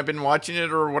of when I've been watching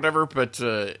it or whatever, but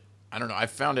I don't know. I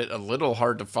found it a little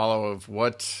hard to follow of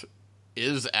what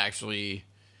is actually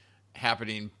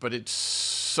happening, but it's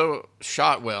so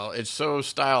shot well. It's so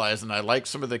stylized, and I like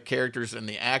some of the characters and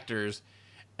the actors.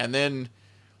 And then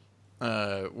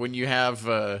when you have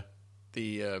the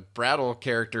Brattle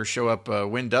character show up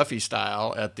Wynn Duffy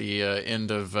style at the end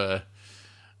of the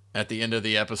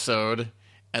episode,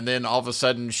 and then all of a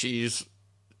sudden she's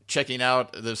checking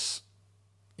out this,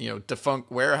 defunct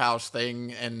warehouse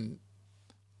thing, and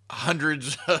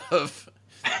hundreds of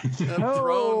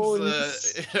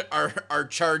drones are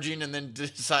charging, and then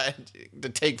decide to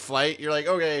take flight. You're like,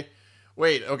 okay,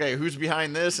 who's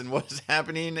behind this, and what's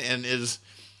happening, and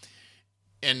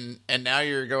now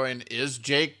you're going, is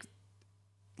Jake,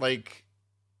 like,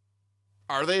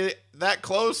 are they that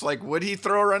close? Like, would he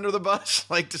throw her under the bus,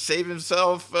 like, to save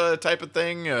himself, type of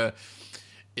thing?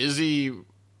 Is he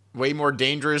way more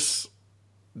dangerous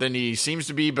than he seems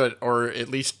to be, or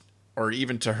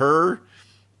even to her,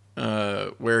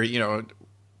 where,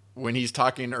 when he's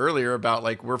talking earlier about,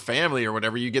 like, we're family or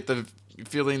whatever, you get the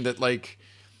feeling that, like,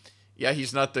 yeah,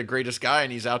 he's not the greatest guy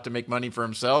and he's out to make money for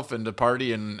himself and to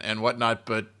party and whatnot,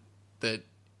 but that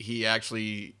he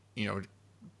actually,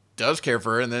 does care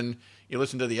for her. And then you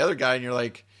listen to the other guy and you're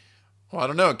like, well, I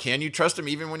don't know. Can you trust him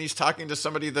even when he's talking to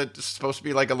somebody that's supposed to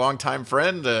be like a longtime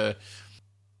friend? But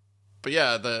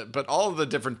yeah, but all of the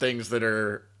different things that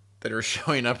are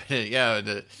showing up in it,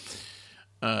 yeah,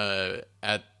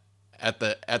 at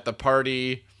the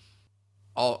party,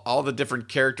 all the different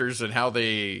characters and how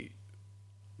they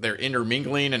they're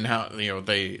intermingling, and how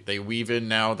they weave in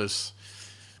now this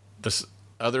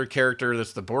other character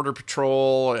that's the Border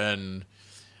Patrol, and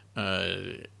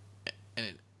they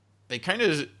kind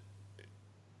of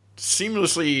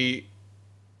seamlessly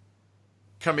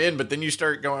come in, but then you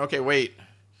start going, okay, wait,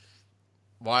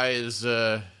 why is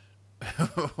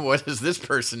what is this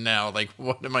person now? Like,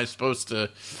 what am I supposed to?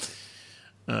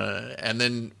 And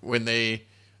then when they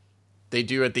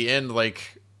do at the end,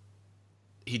 like,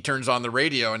 he turns on the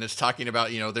radio and it's talking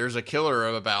about, there's a killer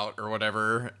about or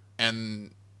whatever,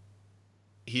 and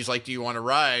he's like, do you want a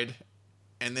ride?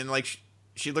 And then, like,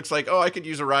 she looks like, oh, I could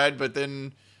use a ride, but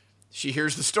then she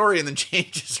hears the story and then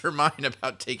changes her mind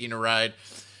about taking a ride.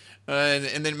 And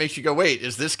then it makes you go, wait,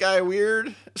 is this guy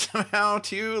weird somehow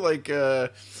too? Like, so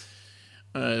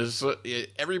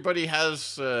everybody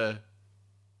has,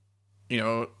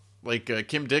 like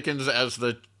Kim Dickens as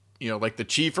the, like the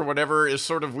chief or whatever is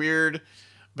sort of weird.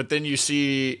 But then you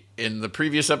see in the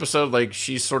previous episode, like,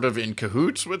 she's sort of in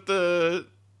cahoots with the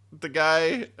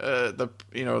guy,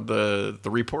 the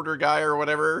reporter guy or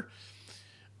whatever.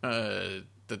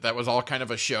 That was all kind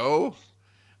of a show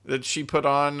that she put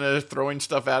on, throwing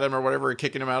stuff at him or whatever,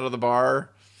 kicking him out of the bar.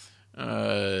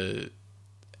 And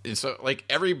so, like,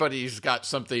 everybody's got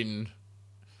something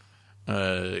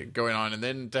going on. And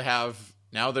then to have,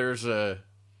 now there's a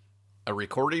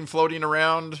recording floating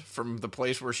around from the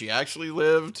place where she actually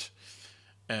lived.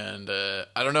 And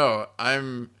I don't know.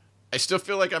 I still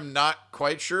feel like I'm not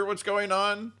quite sure what's going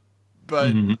on,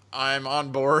 but I'm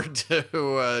on board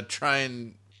to try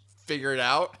and figure it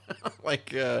out.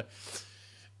 Like,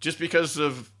 just because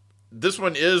of this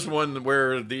one is one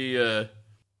where the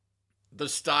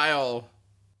style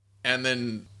and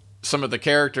then some of the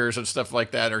characters and stuff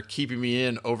like that are keeping me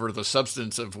in over the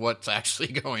substance of what's actually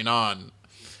going on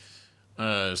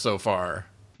so far.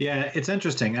 Yeah, it's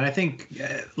interesting. And I think,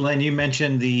 Len, you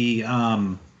mentioned the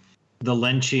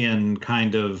Lynchian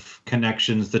kind of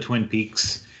connections, the Twin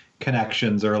Peaks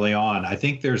connections early on. I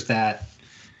think there's that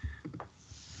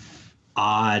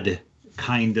odd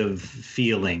kind of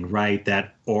feeling, right?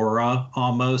 That aura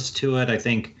almost to it. I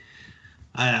think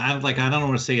I don't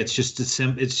want to say it's just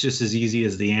as easy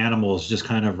as the animals just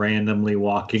kind of randomly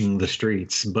walking the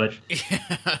streets, but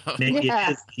maybe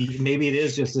it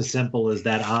is just as simple as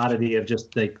that oddity of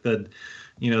just like the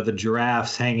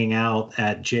giraffes hanging out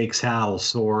at Jake's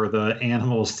house, or the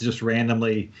animals just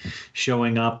randomly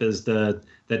showing up as that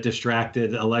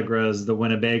distracted Allegra as the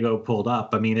Winnebago pulled up.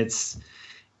 I mean,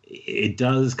 it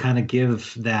does kind of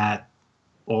give that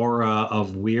aura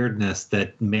of weirdness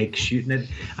that makes you.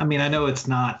 I mean, I know it's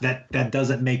not that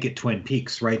doesn't make it Twin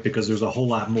Peaks, right? Because there's a whole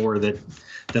lot more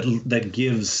that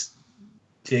gives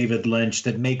David Lynch,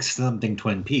 that makes something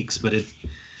Twin Peaks, but it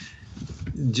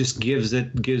just gives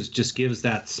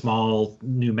that small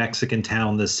New Mexican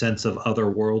town this sense of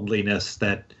otherworldliness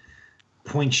that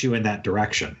points you in that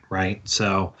direction, right?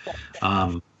 So,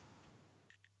 not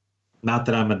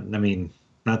that I'm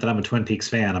a Twin Peaks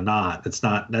fan. I'm not.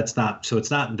 So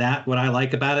it's not that what I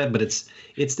like about it, but it's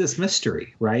this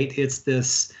mystery, right? It's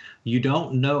this, you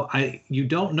don't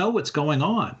know what's going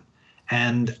on.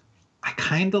 And I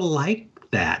kind of like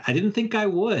that. I didn't think I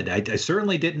would. I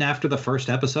certainly didn't after the first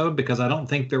episode, because I don't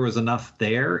think there was enough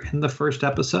there in the first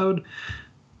episode.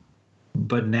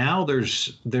 But now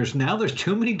there's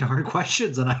too many darn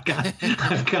questions, and I've got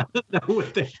to know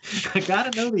I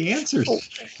got to know the answers,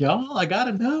 y'all. I got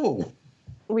to know.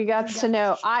 We got to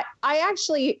know. I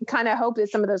actually kind of hope that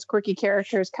some of those quirky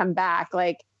characters come back.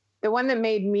 Like the one that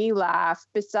made me laugh,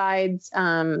 besides,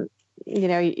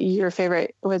 your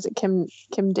favorite, was it Kim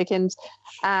Dickens,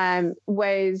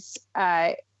 was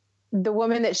the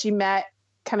woman that she met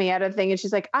coming out of the thing. And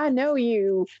she's like, I know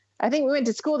you. I think we went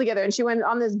to school together. And she went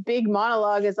on this big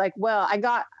monologue. It's like, well, I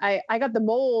got the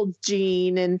mold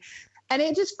gene. And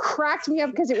it just cracked me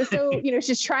up because it was so,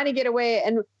 she's trying to get away.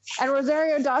 And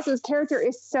Rosario Dawson's character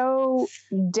is so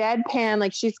deadpan.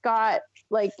 Like, she's got,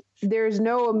 like, there's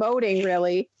no emoting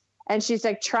really. And she's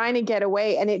like trying to get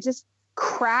away. And it just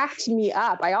cracked me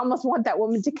up. I almost want that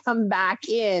woman to come back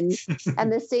in.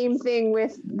 And the same thing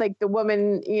with, like, the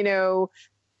woman,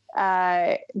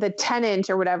 the tenant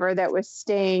or whatever that was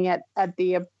staying at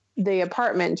the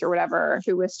apartment or whatever,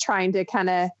 who was trying to kind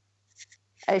of,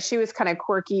 she was kind of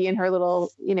quirky in her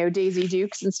little, Daisy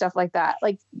Dukes and stuff like that.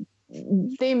 Like,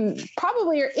 they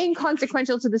probably are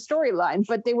inconsequential to the storyline,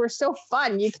 but they were so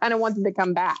fun. You kind of wanted to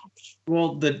come back.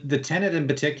 Well, the tenant in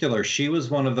particular, she was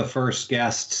one of the first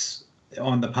guests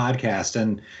on the podcast,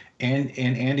 and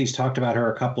Andy's talked about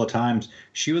her a couple of times.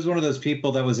 She was one of those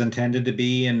people that was intended to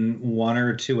be in one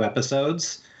or two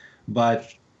episodes,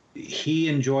 but he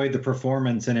enjoyed the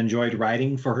performance and enjoyed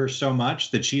writing for her so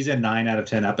much that she's in 9 out of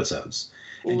 10 episodes.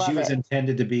 And Love she was it.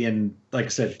 intended to be in, like I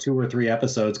said, 2 or 3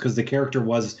 episodes because the character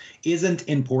isn't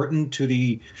important to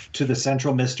the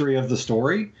central mystery of the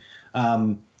story.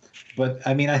 But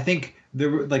I mean, I think there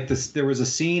was a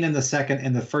scene in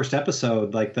the first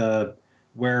episode,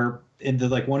 where in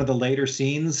the one of the later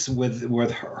scenes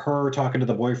with her talking to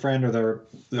the boyfriend or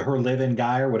her live-in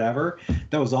guy or whatever,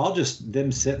 that was all just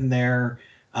them sitting there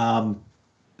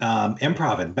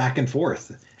improv back and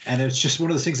forth, and it's just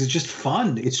one of those things. It's just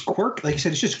fun. It's quirk, like you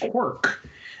said. It's just quirk.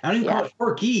 I don't even call it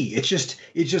quirky. It's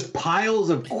just piles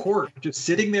of quirk just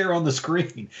sitting there on the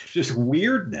screen. Just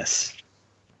weirdness.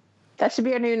 That should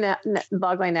be our new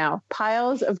logline now.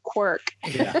 Piles of quirk.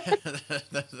 Yeah.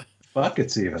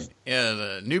 Buckets even. Yeah,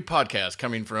 the new podcast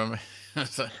coming from.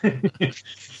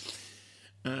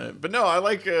 But no, I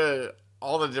like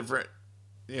all the different,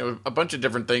 a bunch of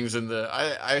different things in the.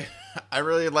 I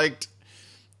really liked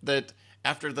that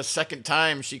after the second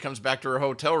time she comes back to her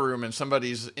hotel room and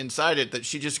somebody's inside it, that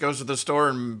she just goes to the store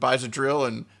and buys a drill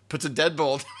and puts a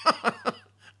deadbolt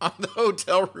on the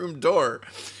hotel room door.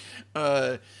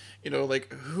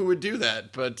 Who would do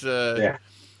that? But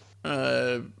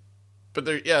but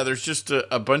there's just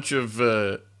a bunch of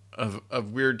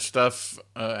weird stuff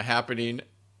happening.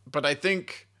 But I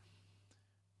think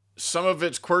some of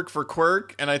it's quirk for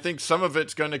quirk, and I think some of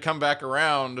it's going to come back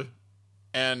around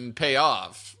and pay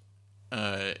off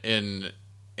in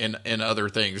other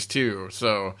things too.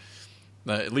 So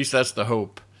at least that's the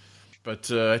hope. But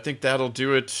I think that'll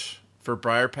do it for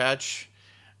Briarpatch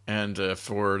and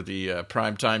for the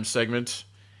primetime segment.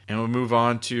 And we'll move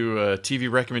on to TV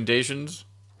recommendations,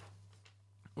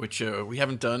 which we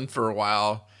haven't done for a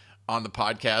while on the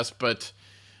podcast. But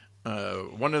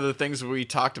one of the things we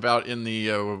talked about in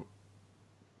the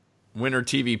winter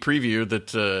TV preview,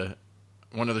 that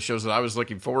one of the shows that I was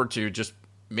looking forward to, just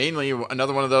mainly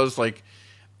another one of those,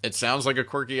 it sounds like a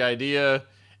quirky idea,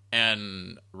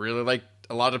 and really like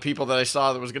a lot of people that I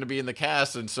saw that was going to be in the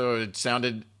cast, and so it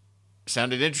sounded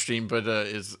interesting. But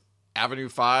is Avenue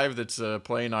 5, that's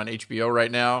playing on HBO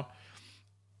right now.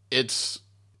 It's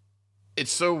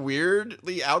so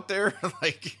weirdly out there,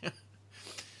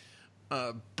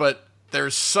 but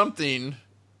there's something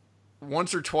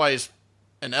once or twice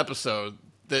an episode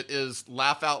that is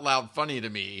laugh out loud funny to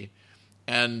me,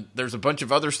 and there's a bunch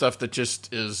of other stuff that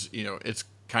just is, it's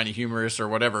kind of humorous or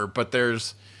whatever, but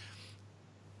it's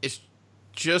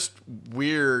just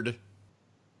weird,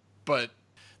 but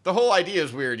the whole idea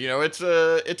is weird.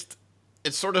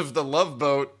 It's sort of the Love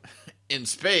Boat in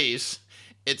space,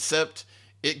 except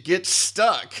it gets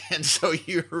stuck, and so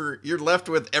you're left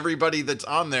with everybody that's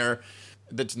on there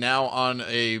that's now on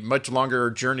a much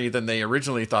longer journey than they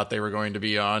originally thought they were going to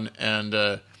be on.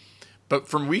 And but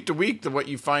from week to week, what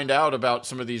you find out about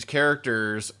some of these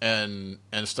characters and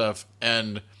stuff,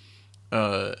 and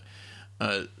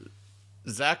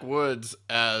Zach Woods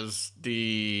as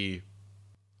the,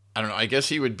 I don't know, I guess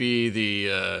he would be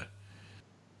the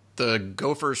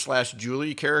Gopher /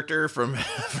 Julie character from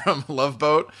Love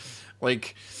Boat.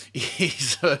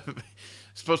 He's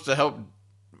supposed to help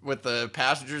with the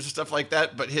passengers and stuff like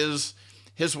that, but his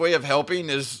way of helping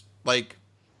is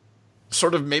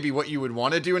sort of maybe what you would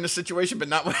want to do in a situation, but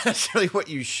not necessarily what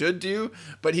you should do.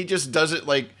 But he just does it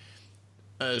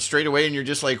straight away, and you're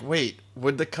just like, wait,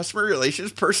 would the customer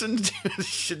relations person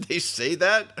should they say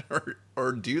that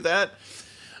or do that?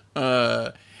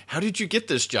 How did you get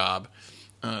this job?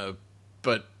 But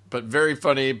very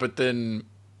funny. But then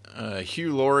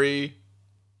Hugh Laurie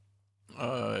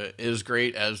is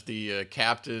great as the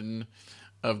captain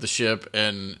of the ship,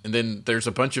 and then there's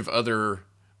a bunch of other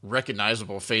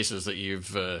recognizable faces that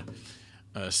you've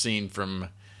seen from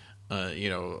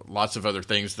lots of other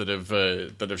things that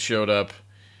have showed up,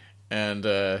 and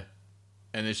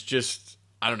it's just,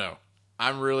 I don't know,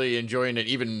 I'm really enjoying it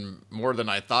even more than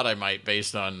I thought I might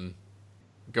based on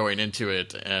going into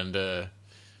it. And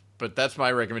but that's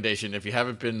my recommendation. If you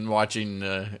haven't been watching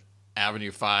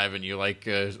Avenue 5 and you like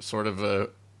sort of a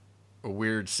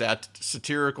weird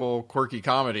satirical quirky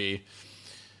comedy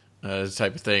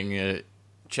type of thing,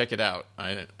 check it out.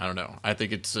 I don't know, I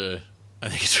think it's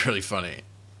really funny.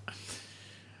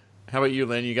 How about you,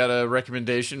 Lynn? You got a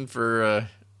recommendation for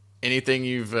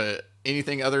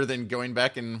anything other than going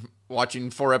back and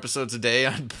watching 4 episodes a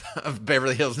day of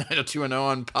Beverly Hills 90210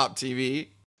 on Pop TV?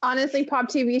 Honestly, Pop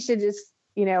TV should just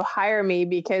hire me,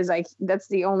 because that's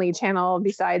the only channel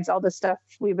besides all the stuff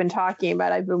we've been talking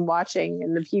about I've been watching,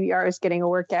 and the PBR is getting a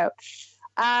workout.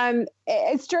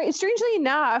 It's strangely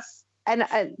enough, and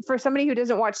for somebody who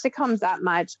doesn't watch sitcoms that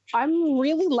much, I'm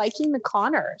really liking the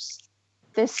Connors.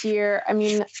 this year. I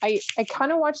mean, I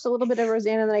kind of watched a little bit of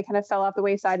Roseanne and then I kind of fell off the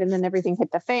wayside and then everything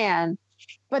hit the fan.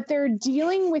 But they're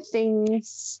dealing with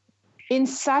things in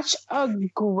such a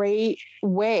great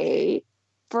way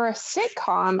for a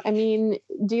sitcom. I mean,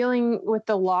 dealing with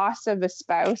the loss of a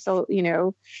spouse, you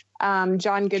know,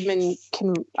 John Goodman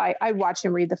I watch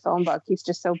him read the phone book. He's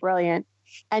just so brilliant.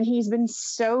 And he's been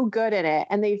so good at it.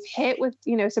 And they've hit with,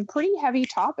 you know, some pretty heavy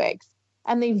topics.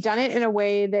 And they've done it in a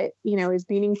way that, you know, is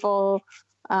meaningful,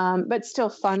 but still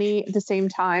funny at the same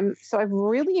time. So I've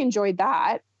really enjoyed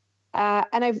that.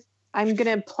 And I'm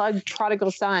going to plug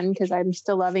Prodigal Son because I'm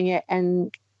still loving it.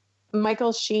 And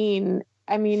Michael Sheen,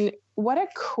 I mean, what a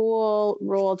cool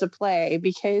role to play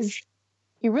because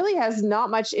he really has not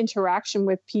much interaction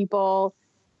with people.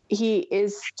 He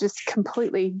is just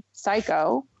completely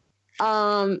psycho.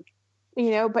 You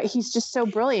know, but he's just so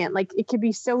brilliant. Like it could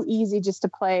be so easy just to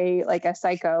play like a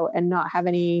psycho and not have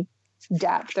any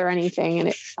depth or anything.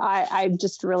 And I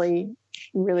just really,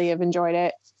 really have enjoyed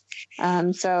it.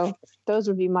 So those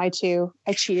would be my two.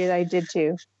 I cheated. I did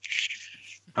too.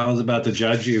 I was about to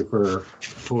judge you for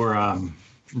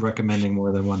recommending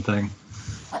more than one thing.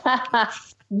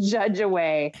 Judge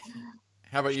away.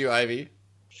 How about you, Ivy?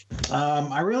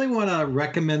 I really want to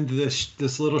recommend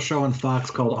this little show on Fox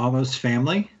called Almost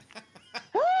Family.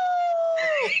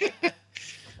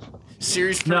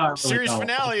 Series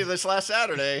finale this last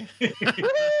Saturday.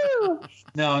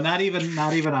 No, not even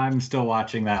I'm still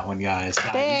watching that one, guys.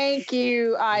 Thank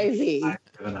you, Ivy.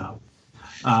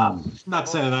 Not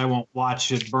saying that I won't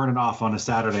watch it, burn it off on a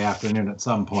Saturday afternoon at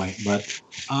some point, but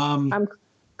I'm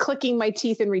clicking my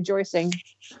teeth and rejoicing.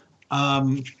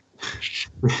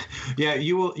 Yeah,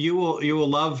 you will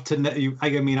love to know. I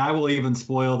mean, I will even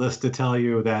spoil this to tell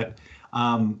you that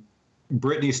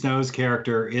Brittany Snow's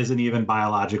character isn't even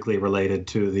biologically related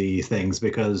to the things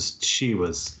because she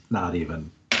was not even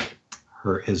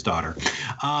his daughter.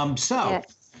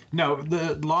 No,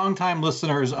 the longtime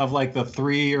listeners of like the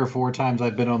 3 or 4 times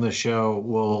I've been on this show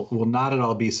will not at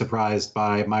all be surprised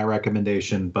by my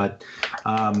recommendation. But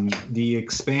The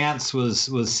Expanse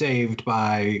was saved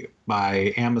by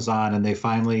Amazon, and they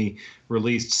finally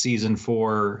released season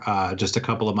 4 just a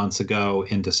couple of months ago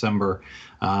in December.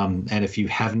 And if you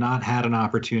have not had an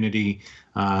opportunity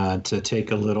to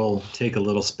take a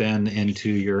little spin into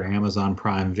your Amazon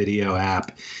Prime Video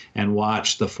app and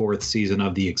watch the 4th season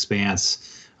of The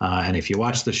Expanse. And if you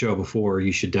watched the show before,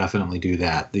 you should definitely do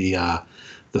that. The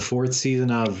 4th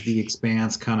season of The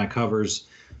Expanse kind of covers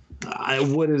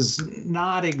what is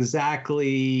not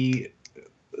exactly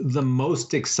the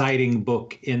most exciting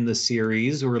book in the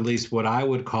series, or at least what I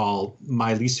would call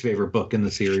my least favorite book in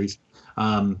the series.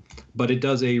 But it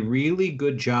does a really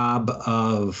good job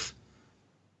of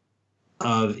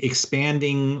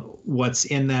expanding what's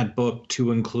in that book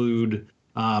to include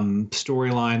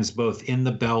storylines both in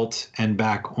the belt and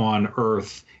back on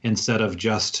Earth, instead of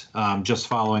just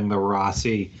following the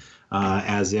Rossi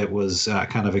as it was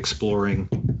kind of exploring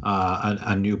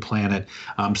a new planet.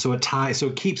 So it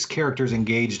keeps characters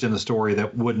engaged in the story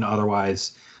that wouldn't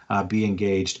otherwise be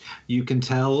engaged. You can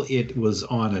tell it was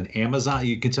on an Amazon.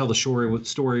 You can tell the show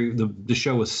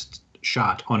was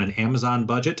shot on an Amazon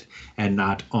budget and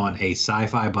not on a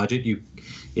sci-fi budget.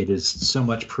 It is so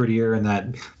much prettier in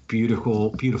that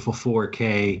beautiful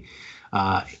 4K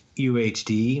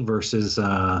UHD versus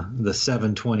the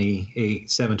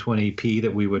 720p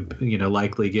that we would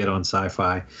likely get on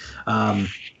sci-fi.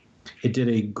 It did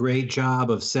a great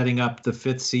job of setting up the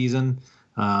 5th season,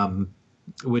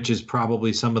 which is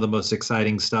probably some of the most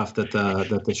exciting stuff that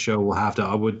the show will have to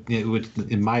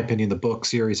in my opinion, the book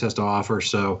series has to offer.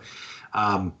 So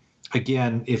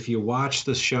again, if you watch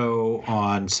the show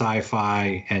on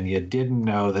Sci-Fi and you didn't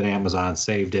know that Amazon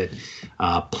saved it,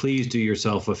 please do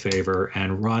yourself a favor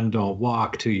and don't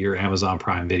walk to your Amazon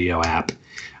Prime Video app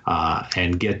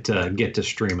and get to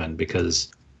streaming,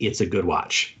 because it's a good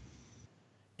watch.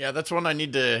 Yeah, that's one I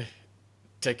need to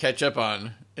catch up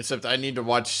on. Except I need to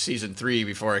watch season 3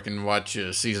 before I can watch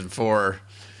season 4.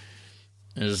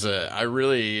 I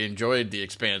really enjoyed The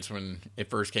Expanse when it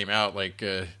first came out. Like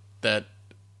that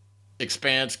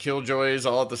Expanse, Killjoys,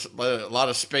 a lot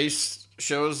of space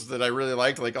shows that I really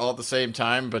liked, like all at the same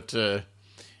time. But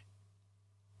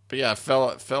yeah,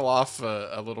 fell off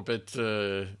a little bit.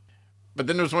 But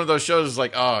then it was one of those shows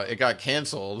like, it got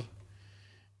canceled,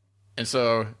 and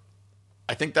so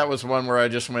I think that was one where I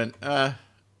just went, I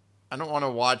don't want to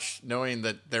watch knowing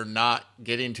that they're not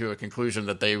getting to a conclusion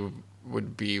that they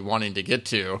would be wanting to get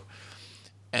to.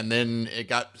 And then it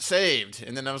got saved.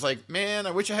 And then I was like, man,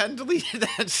 I wish I hadn't deleted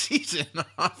that season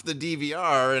off the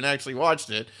DVR and actually watched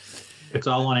it. It's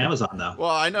all on Amazon though. Well,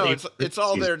 I know it's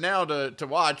all there now to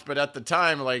watch, but at the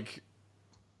time, like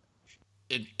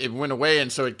it went away,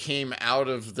 and so it came out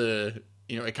of the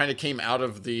it kind of came out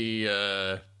of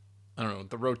the I don't know,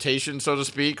 the rotation, so to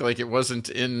speak. Like it wasn't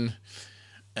in,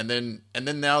 and then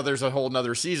now there's a whole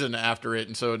nother season after it,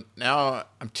 and so now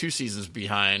I'm 2 seasons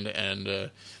behind, and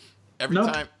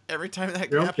every time that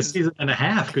you're happens, a season and a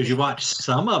half because you watched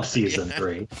some of season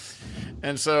 3,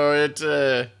 and so it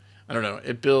I don't know,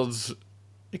 it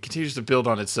continues to build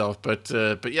on itself, but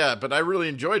I really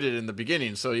enjoyed it in the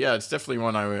beginning, so yeah, it's definitely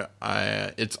one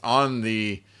I it's on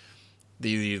the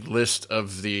list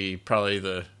of probably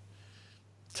the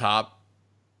top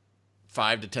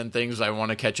 5 to 10 things I want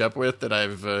to catch up with that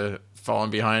I've fallen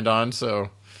behind on. So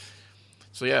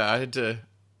yeah,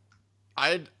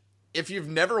 if you've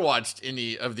never watched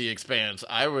any of The Expanse,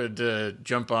 I would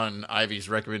jump on Ivy's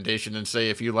recommendation and say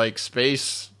if you like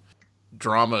space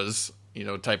dramas,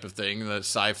 type of thing, the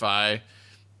sci-fi,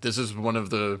 this is one of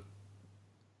the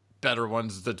better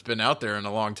ones that's been out there in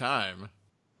a long time.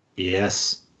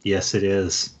 Yes, it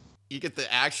is. You get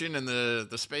the action and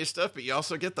the space stuff, but you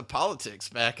also get the politics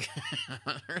back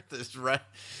on Earth, is right?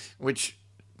 Which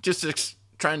just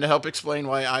trying to help explain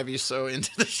why Ivy's so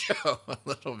into the show a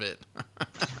little bit.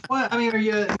 Well, I mean,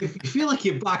 you feel like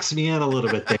you boxed me in a little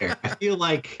bit there. I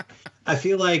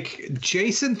feel like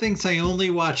Jason thinks I only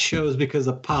watch shows because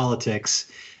of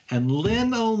politics, and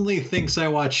Lynn only thinks I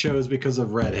watch shows because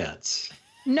of redheads.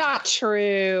 Not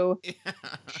true.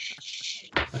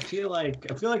 I feel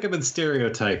like I've been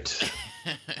stereotyped.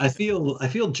 I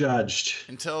feel judged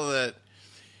until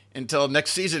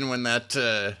next season when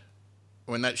that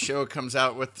show comes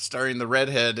out with starring the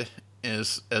redhead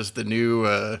as the new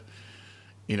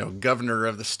governor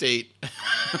of the state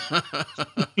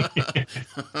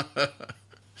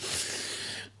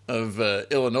of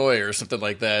Illinois or something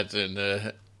like that,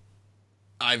 and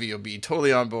Ivy will be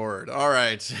totally on board. All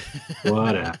right.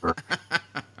 Whatever.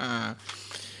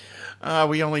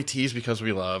 We only tease because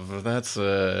we love. That's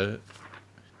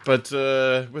But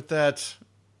with that,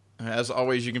 as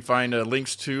always, you can find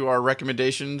links to our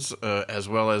recommendations, as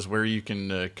well as where you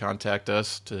can contact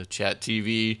us to chat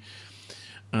TV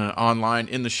online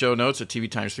in the show notes at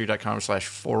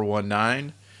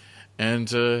tvtimes3.com/419.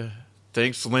 And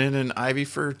thanks, Lynn and Ivy,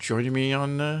 for joining me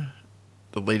on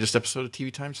the latest episode of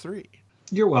TV Times 3.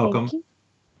 You're welcome.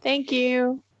 Thank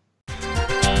you.